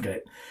 I forget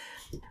it.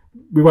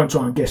 We won't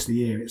try and guess the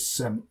year. It's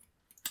a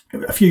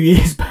few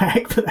years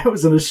back, but that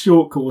was on a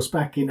short course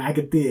back in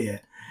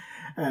Agadir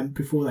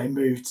before they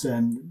moved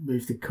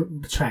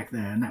the track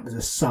there, and that was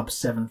a sub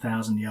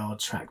 7,000 yard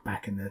track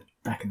back in the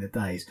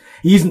days.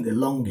 He isn't the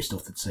longest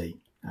off the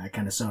tee,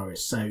 Canizares,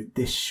 so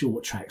this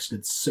short track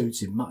should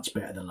suit him much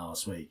better than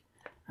last week.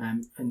 I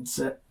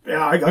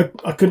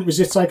couldn't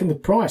resist taking the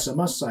price. I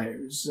must say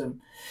it was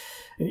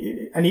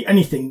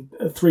anything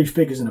 3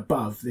 figures and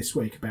above this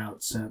week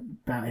about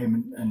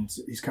him and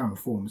his current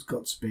form has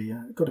got to be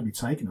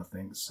taken, I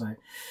think. So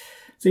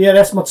yeah,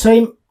 that's my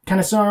team: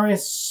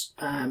 Canizares,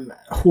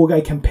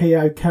 Jorge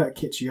Campillo, Kurt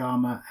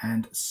Kitayama,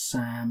 and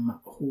Sam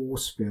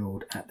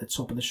Horsfield at the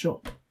top of the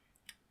shop.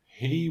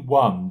 He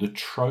won the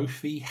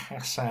Trophy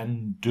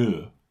Hassan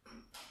II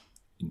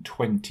in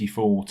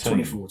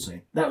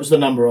 2014. That was the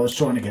number I was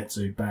trying to get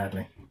to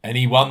badly. And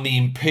he won the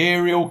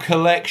Imperial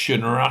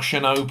Collection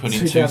Russian Open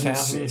in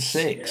 2006.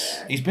 Yeah.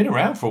 He's been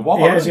around for a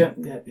while,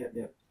 hasn't he?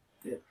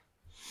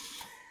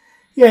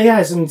 Yeah, he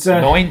has. And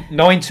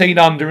 19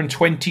 under and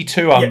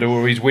 22 under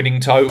were his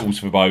winning totals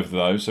for both of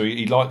those. So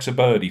he likes a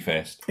birdie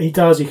fest. He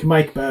does. He can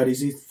make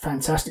birdies. He's a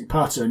fantastic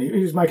putter, and he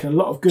was making a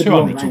lot of good.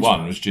 200 to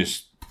 1 was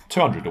just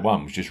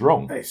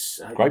wrong.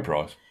 Great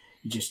price.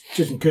 You just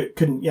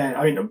couldn't. Yeah,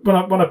 I mean, when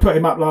I put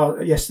him up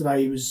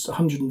yesterday, he was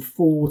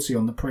 140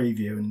 on the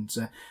preview, and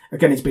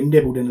again, he's been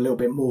nibbled in a little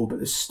bit more, but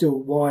there's still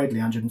widely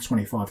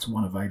 125 to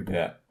 1 available.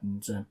 Yeah,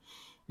 and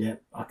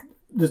I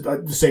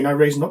see no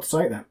reason not to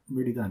take that.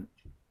 Really don't.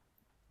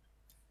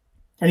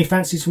 Any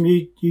fancies from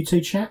you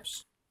two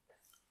chaps?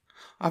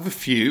 I have a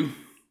few.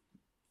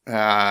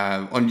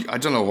 I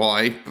don't know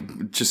why, but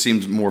it just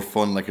seems more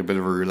fun, like a bit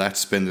of a roulette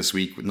spin this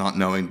week, with not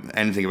knowing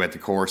anything about the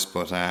course,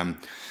 but.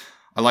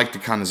 I like the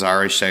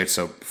Canizares shout,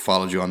 so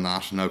followed you on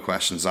that. No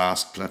questions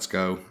asked. Let's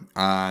go.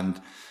 And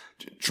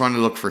trying to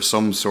look for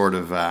some sort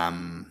of, a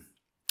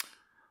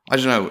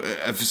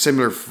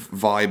similar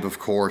vibe, of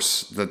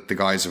course, that the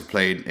guys have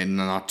played in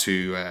the not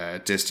too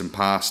distant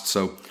past.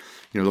 So,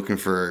 looking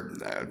for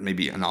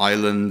maybe an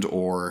island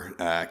or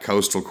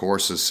coastal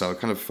courses. So I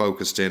kind of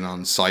focused in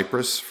on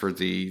Cyprus for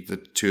the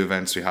 2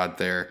 events we had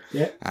there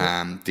the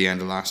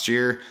end of last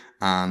year.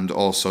 And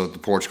also the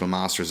Portugal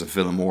Masters of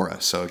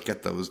Vilamora. So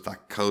get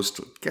that coast,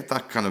 get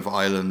that kind of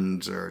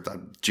island or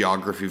that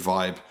geography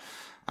vibe.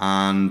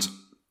 And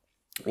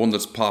one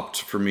that's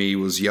popped for me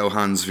was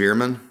Johan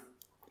Zweerman.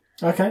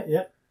 Okay,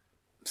 yeah.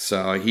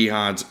 So he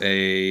had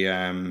a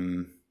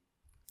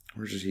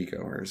where did he go?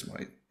 Where's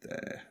my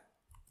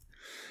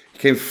he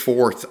came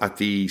 4th at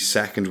the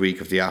second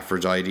week of the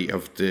Aphrodite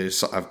of the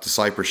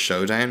Cyprus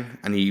Showdown,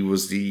 and he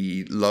was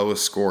the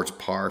lowest score to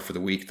par for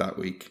the week that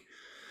week.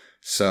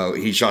 So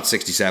he shot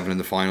 67 in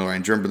the final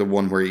round. Do you remember the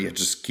one where he had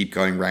just keep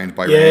going round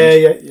by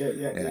round?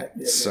 Yeah.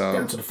 So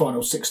down to the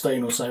final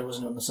 16 or so,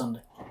 wasn't it, on the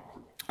Sunday?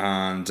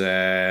 And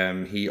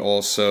he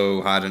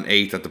also had an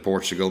 8th at the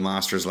Portugal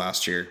Masters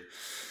last year.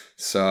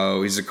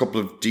 So he's a couple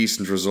of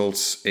decent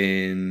results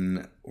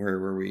in, where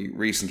were we?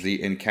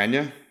 Recently in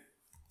Kenya.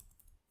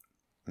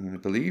 I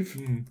believe.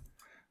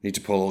 Need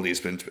to pull all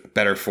these into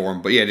better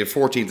form. But yeah, the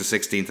 14th to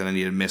 16th, and then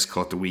he had a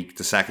miscut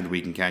the second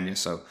week in Kenya.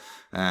 So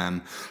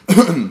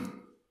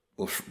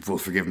we'll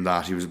forgive him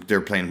that.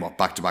 They're playing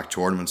back-to-back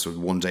tournaments with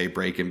 1 day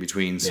break in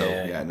between.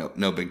 So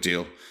no big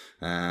deal.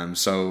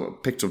 So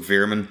picked up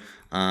Veerman,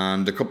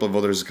 and a couple of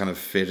others kind of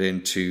fit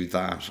into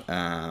that.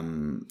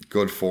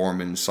 Good form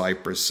in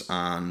Cyprus,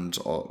 and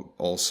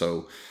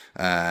also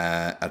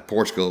at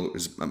Portugal.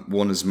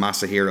 One is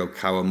Masahiro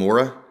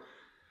Kawamura.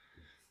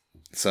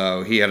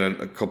 So he had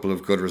a couple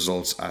of good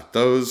results at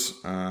those,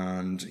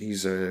 and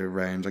he's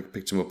around. I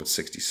picked him up at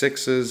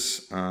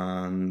 66s,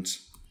 and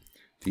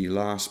the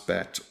last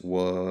bet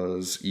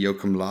was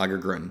Joachim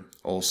Lagergren.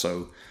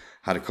 Also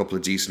had a couple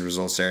of decent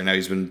results there. Now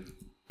he's been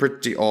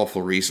pretty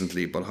awful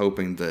recently, but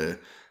hoping the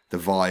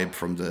vibe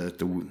from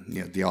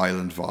the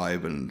island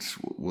vibe and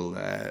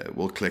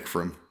will click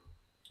for him.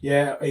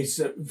 Yeah, he's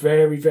a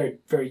very, very,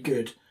 very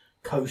good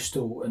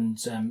coastal and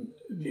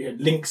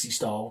linksy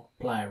style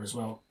player as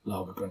well.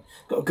 Lagergren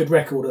got a good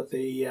record at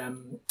the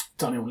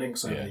Dunhill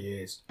Links over the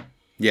years.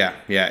 Yeah.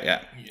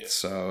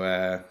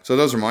 So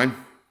those are mine.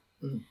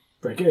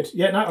 Very good.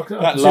 Yeah, no,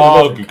 that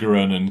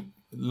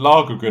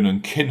Lagergren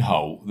and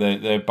Kinholt,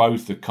 they're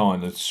both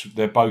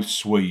they're both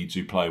Swedes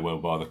who play well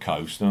by the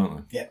coast,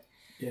 aren't they?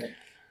 Yeah.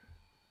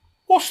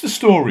 What's the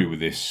story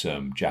with this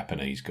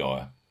Japanese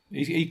guy?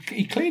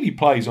 He clearly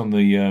plays on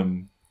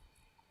the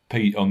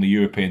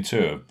European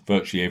tour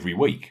virtually every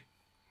week.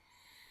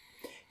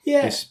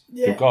 Yeah,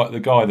 The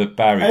guy that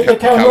Barry.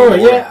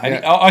 Kawamura,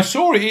 And I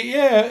saw it.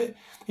 Yeah,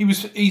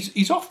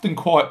 he's often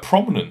quite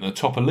prominent at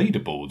the top of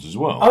leaderboards as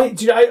well. I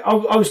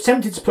was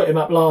tempted to put him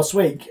up last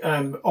week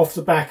off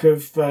the back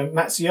of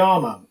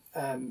Matsuyama.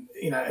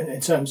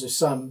 In terms of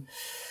some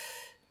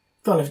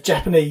kind of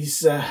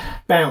Japanese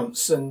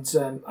bounce, and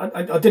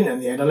I didn't in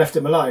the end. I left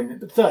him alone.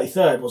 But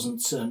 33rd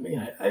wasn't.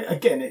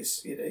 Again,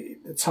 it's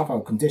tough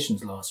old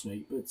conditions last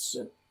week,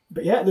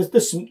 but yeah,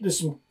 there's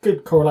some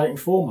good correlating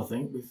form, I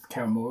think, with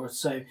Kawamura.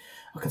 So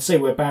I can see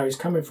where Barry's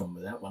coming from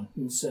with that one.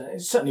 It's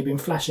certainly been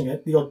flashing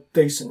at the odd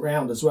decent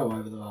round as well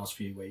over the last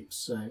few weeks.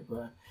 So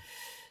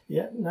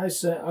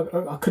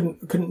I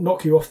couldn't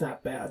knock you off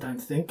that bet. I don't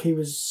think he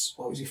was.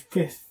 What was he,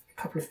 fifth?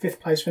 A couple of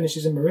fifth place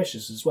finishes in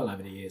Mauritius as well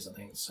over the years, I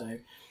think. So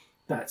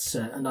that's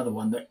another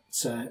one that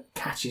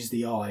catches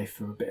the eye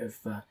for a bit of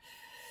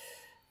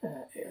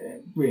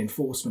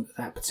reinforcement of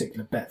that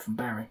particular bet from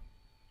Barry.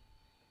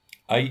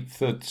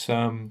 8th at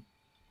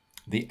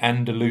the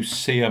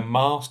Andalusia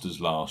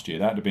Masters last year.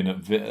 That'd have been at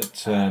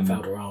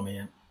Valderrama,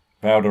 yeah.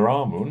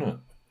 Valderrama, wouldn't it?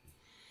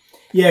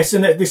 Yes,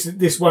 and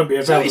this won't be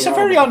a Valderrama. It's a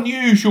very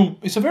unusual.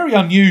 It's a very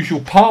unusual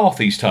path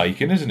he's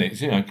taken, isn't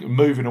it? It's,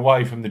 moving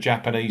away from the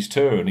Japanese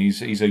tour, and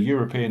he's a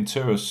European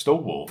tour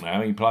stalwart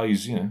now. He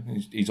plays,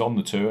 he's on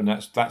the tour, and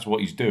that's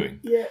what he's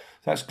doing. Yeah,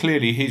 that's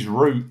clearly his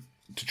route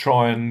to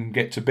try and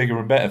get to bigger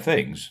and better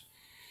things.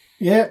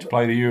 Yeah, to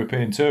play the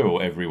European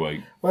Tour every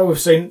week. Well, we've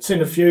seen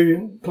a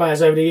few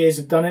players over the years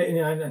have done it,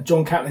 and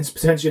John Catlin's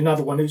potentially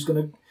another one who's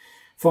going to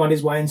find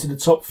his way into the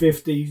top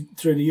 50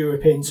 through the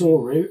European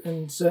Tour route,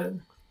 and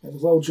the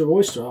world's your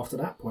oyster after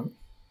that point.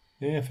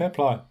 Yeah, fair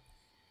play.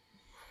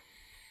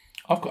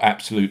 I've got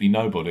absolutely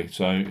nobody,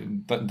 so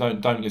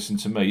don't listen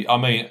to me. I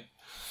mean,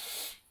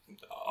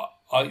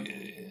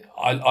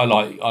 I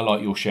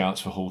like your shouts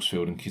for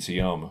Horsfield and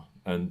Kitayama,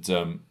 and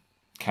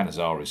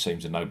Cannizaro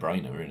seems a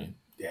no-brainer, really.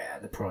 Yeah,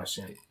 the price.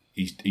 Yeah,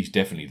 he's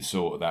definitely the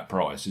sort of that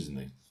price, isn't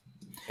he?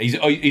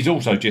 He's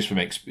also just from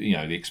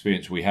the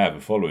experience we have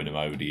of following him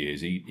over the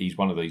years. He's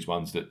one of these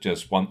ones that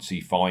just once he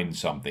finds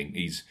something,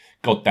 he's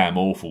goddamn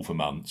awful for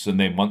months, and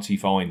then once he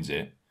finds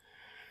it,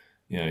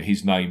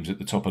 his name's at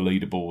the top of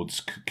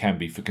leaderboards. Can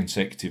be for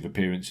consecutive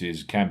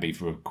appearances, can be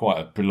for quite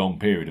a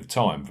prolonged period of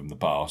time from the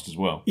past as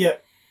well. Yeah,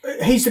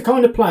 he's the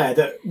kind of player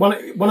that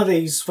one of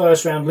these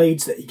first round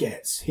leads that he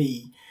gets,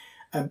 he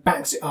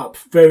backs it up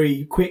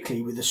very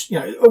quickly with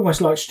almost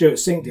like Stuart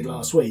Sink did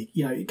last week.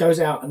 He goes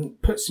out and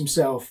puts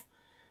himself,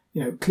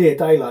 clear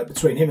daylight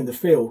between him and the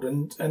field,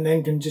 and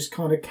then can just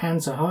kind of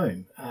canter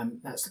home.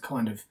 That's the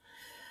kind of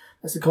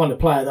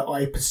player that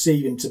I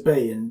perceive him to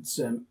be, and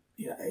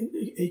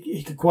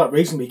he could quite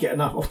reasonably get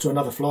off to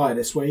another flyer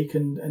this week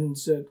and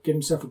give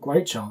himself a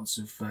great chance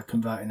of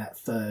converting that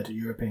third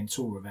European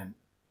Tour event.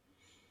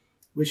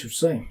 We shall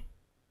see.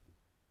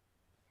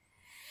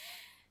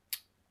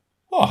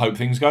 Well, I hope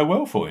things go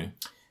well for you.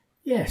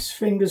 Yes,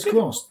 fingers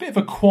crossed. Bit of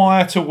a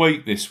quieter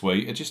week this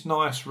week. A just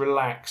nice,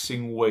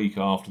 relaxing week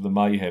after the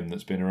mayhem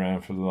that's been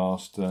around for the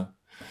last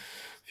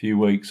few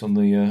weeks on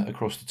the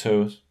across the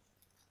tours.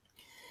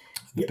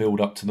 The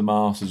build up to the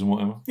Masters and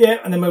whatever. Yeah,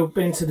 and then we'll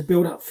be into the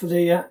build up for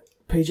the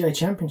PGA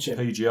Championship.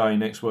 PGA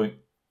next week.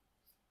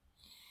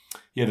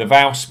 Yeah, the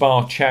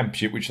Valspar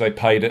Championship, which they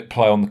play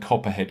on the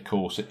Copperhead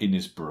course at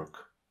Innisbrook.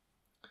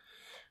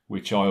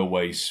 Which I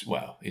always,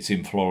 it's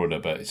in Florida,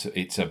 but it's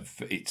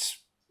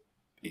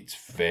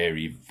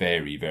very,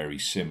 very, very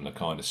similar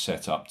kind of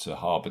setup to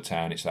Harbour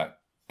Town. It's that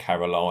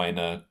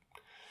Carolina,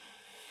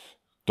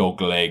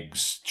 dog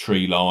legs,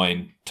 tree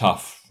line,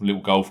 tough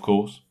little golf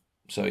course.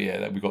 So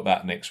yeah, we've got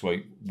that next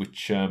week,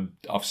 which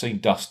I've seen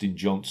Dustin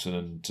Johnson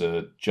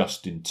and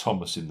Justin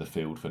Thomas in the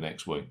field for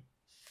next week.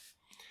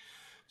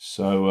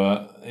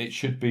 So it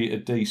should be a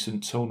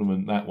decent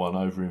tournament, that one,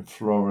 over in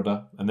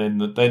Florida. And then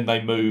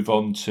they move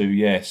on to,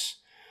 yes,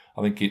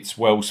 I think it's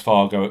Wells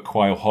Fargo at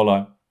Quail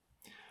Hollow.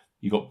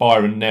 You got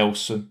Byron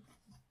Nelson,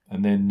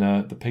 and then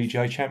the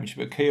PGA Championship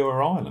at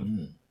Kiawah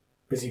Island.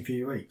 Busy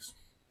few weeks.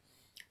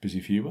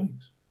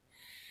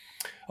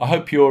 I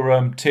hope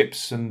your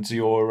tips and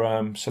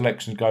your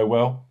selections go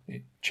well,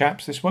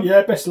 chaps, this one.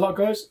 Yeah, best of luck,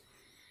 guys.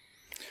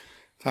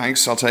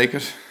 Thanks, I'll take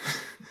it.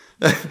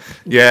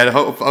 Yeah,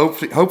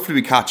 hopefully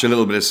we catch a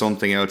little bit of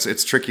something out.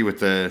 It's tricky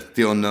with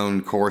the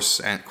unknown course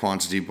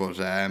quantity, but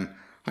I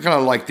kind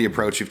of like the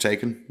approach you've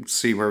taken. Let's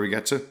see where we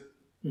get to.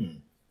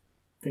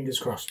 Fingers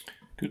crossed.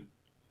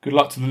 Good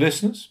luck to the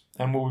listeners,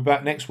 and we'll be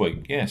back next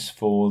week. Yes,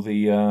 for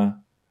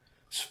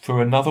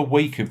another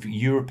week of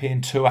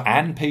European Tour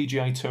and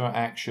PGA Tour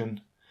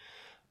action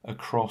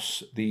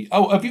across the.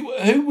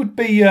 Who would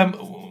be?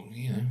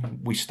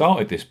 We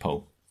started this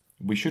poll.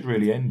 We should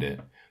really end it.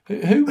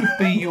 Who would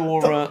be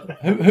your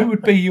who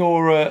would be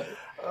your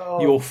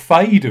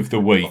fade of the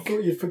week? I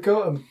thought you'd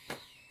forgotten.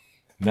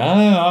 No,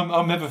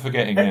 I'm never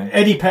forgetting.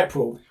 Eddie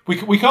Pepperell.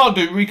 We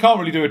can't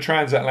really do a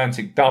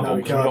transatlantic double No,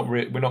 we because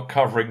we're not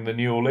covering the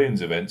New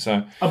Orleans event.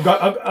 So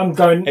I'm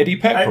going Eddie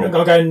Pepperell.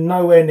 I'm going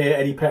nowhere near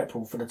Eddie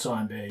Pepperell for the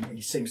time being.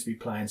 He seems to be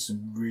playing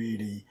some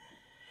really,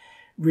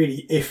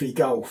 really iffy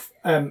golf.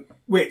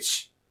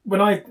 Which when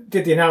I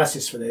did the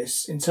analysis for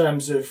this, in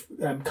terms of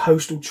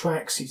coastal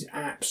tracks, he's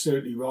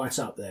absolutely right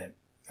up there.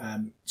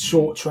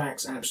 Short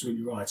tracks,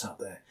 absolutely right up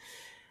there.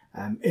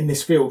 In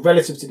this field,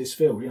 relative to this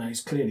field,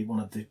 he's clearly one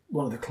of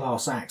the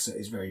class acts at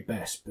his very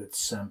best, but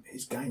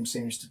his game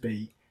seems to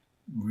be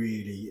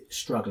really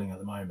struggling at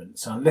the moment.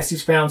 So unless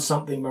he's found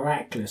something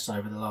miraculous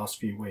over the last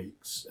few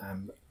weeks,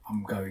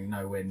 I'm going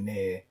nowhere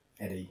near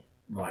Eddie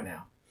right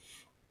now.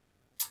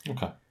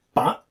 Okay.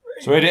 But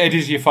so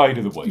Eddie's your fade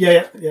of the week.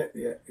 Yeah.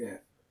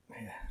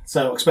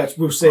 So I expect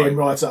we'll see him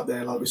right up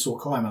there like we saw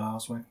Keimer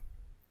last week.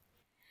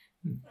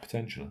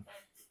 Potentially.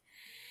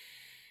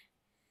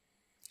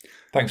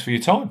 Thanks for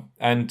your time.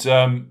 And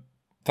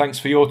thanks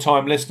for your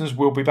time, listeners.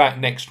 We'll be back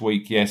next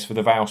week, yes, for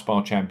the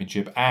Valspar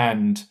Championship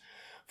and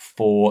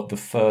for the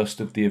first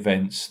of the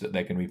events that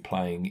they're going to be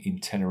playing in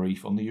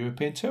Tenerife on the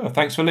European Tour.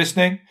 Thanks for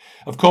listening.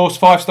 Of course,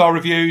 5-star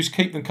reviews.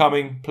 Keep them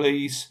coming,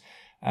 please.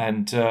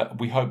 And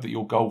we hope that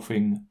your golf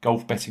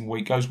betting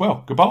week goes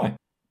well. Goodbye.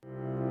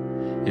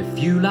 If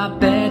you like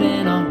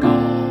betting on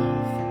golf,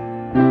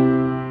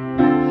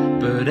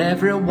 but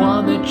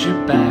everyone that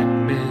you back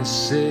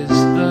misses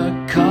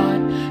the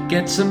cut,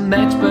 get some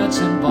experts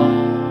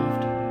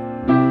involved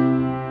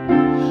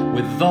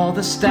with all the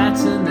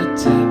stats and the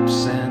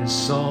tips and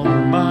so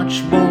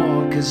much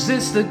more. 'Cause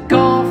it's the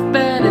golf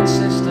betting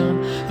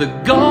system, the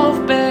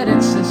golf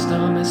betting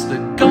system, it's the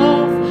golf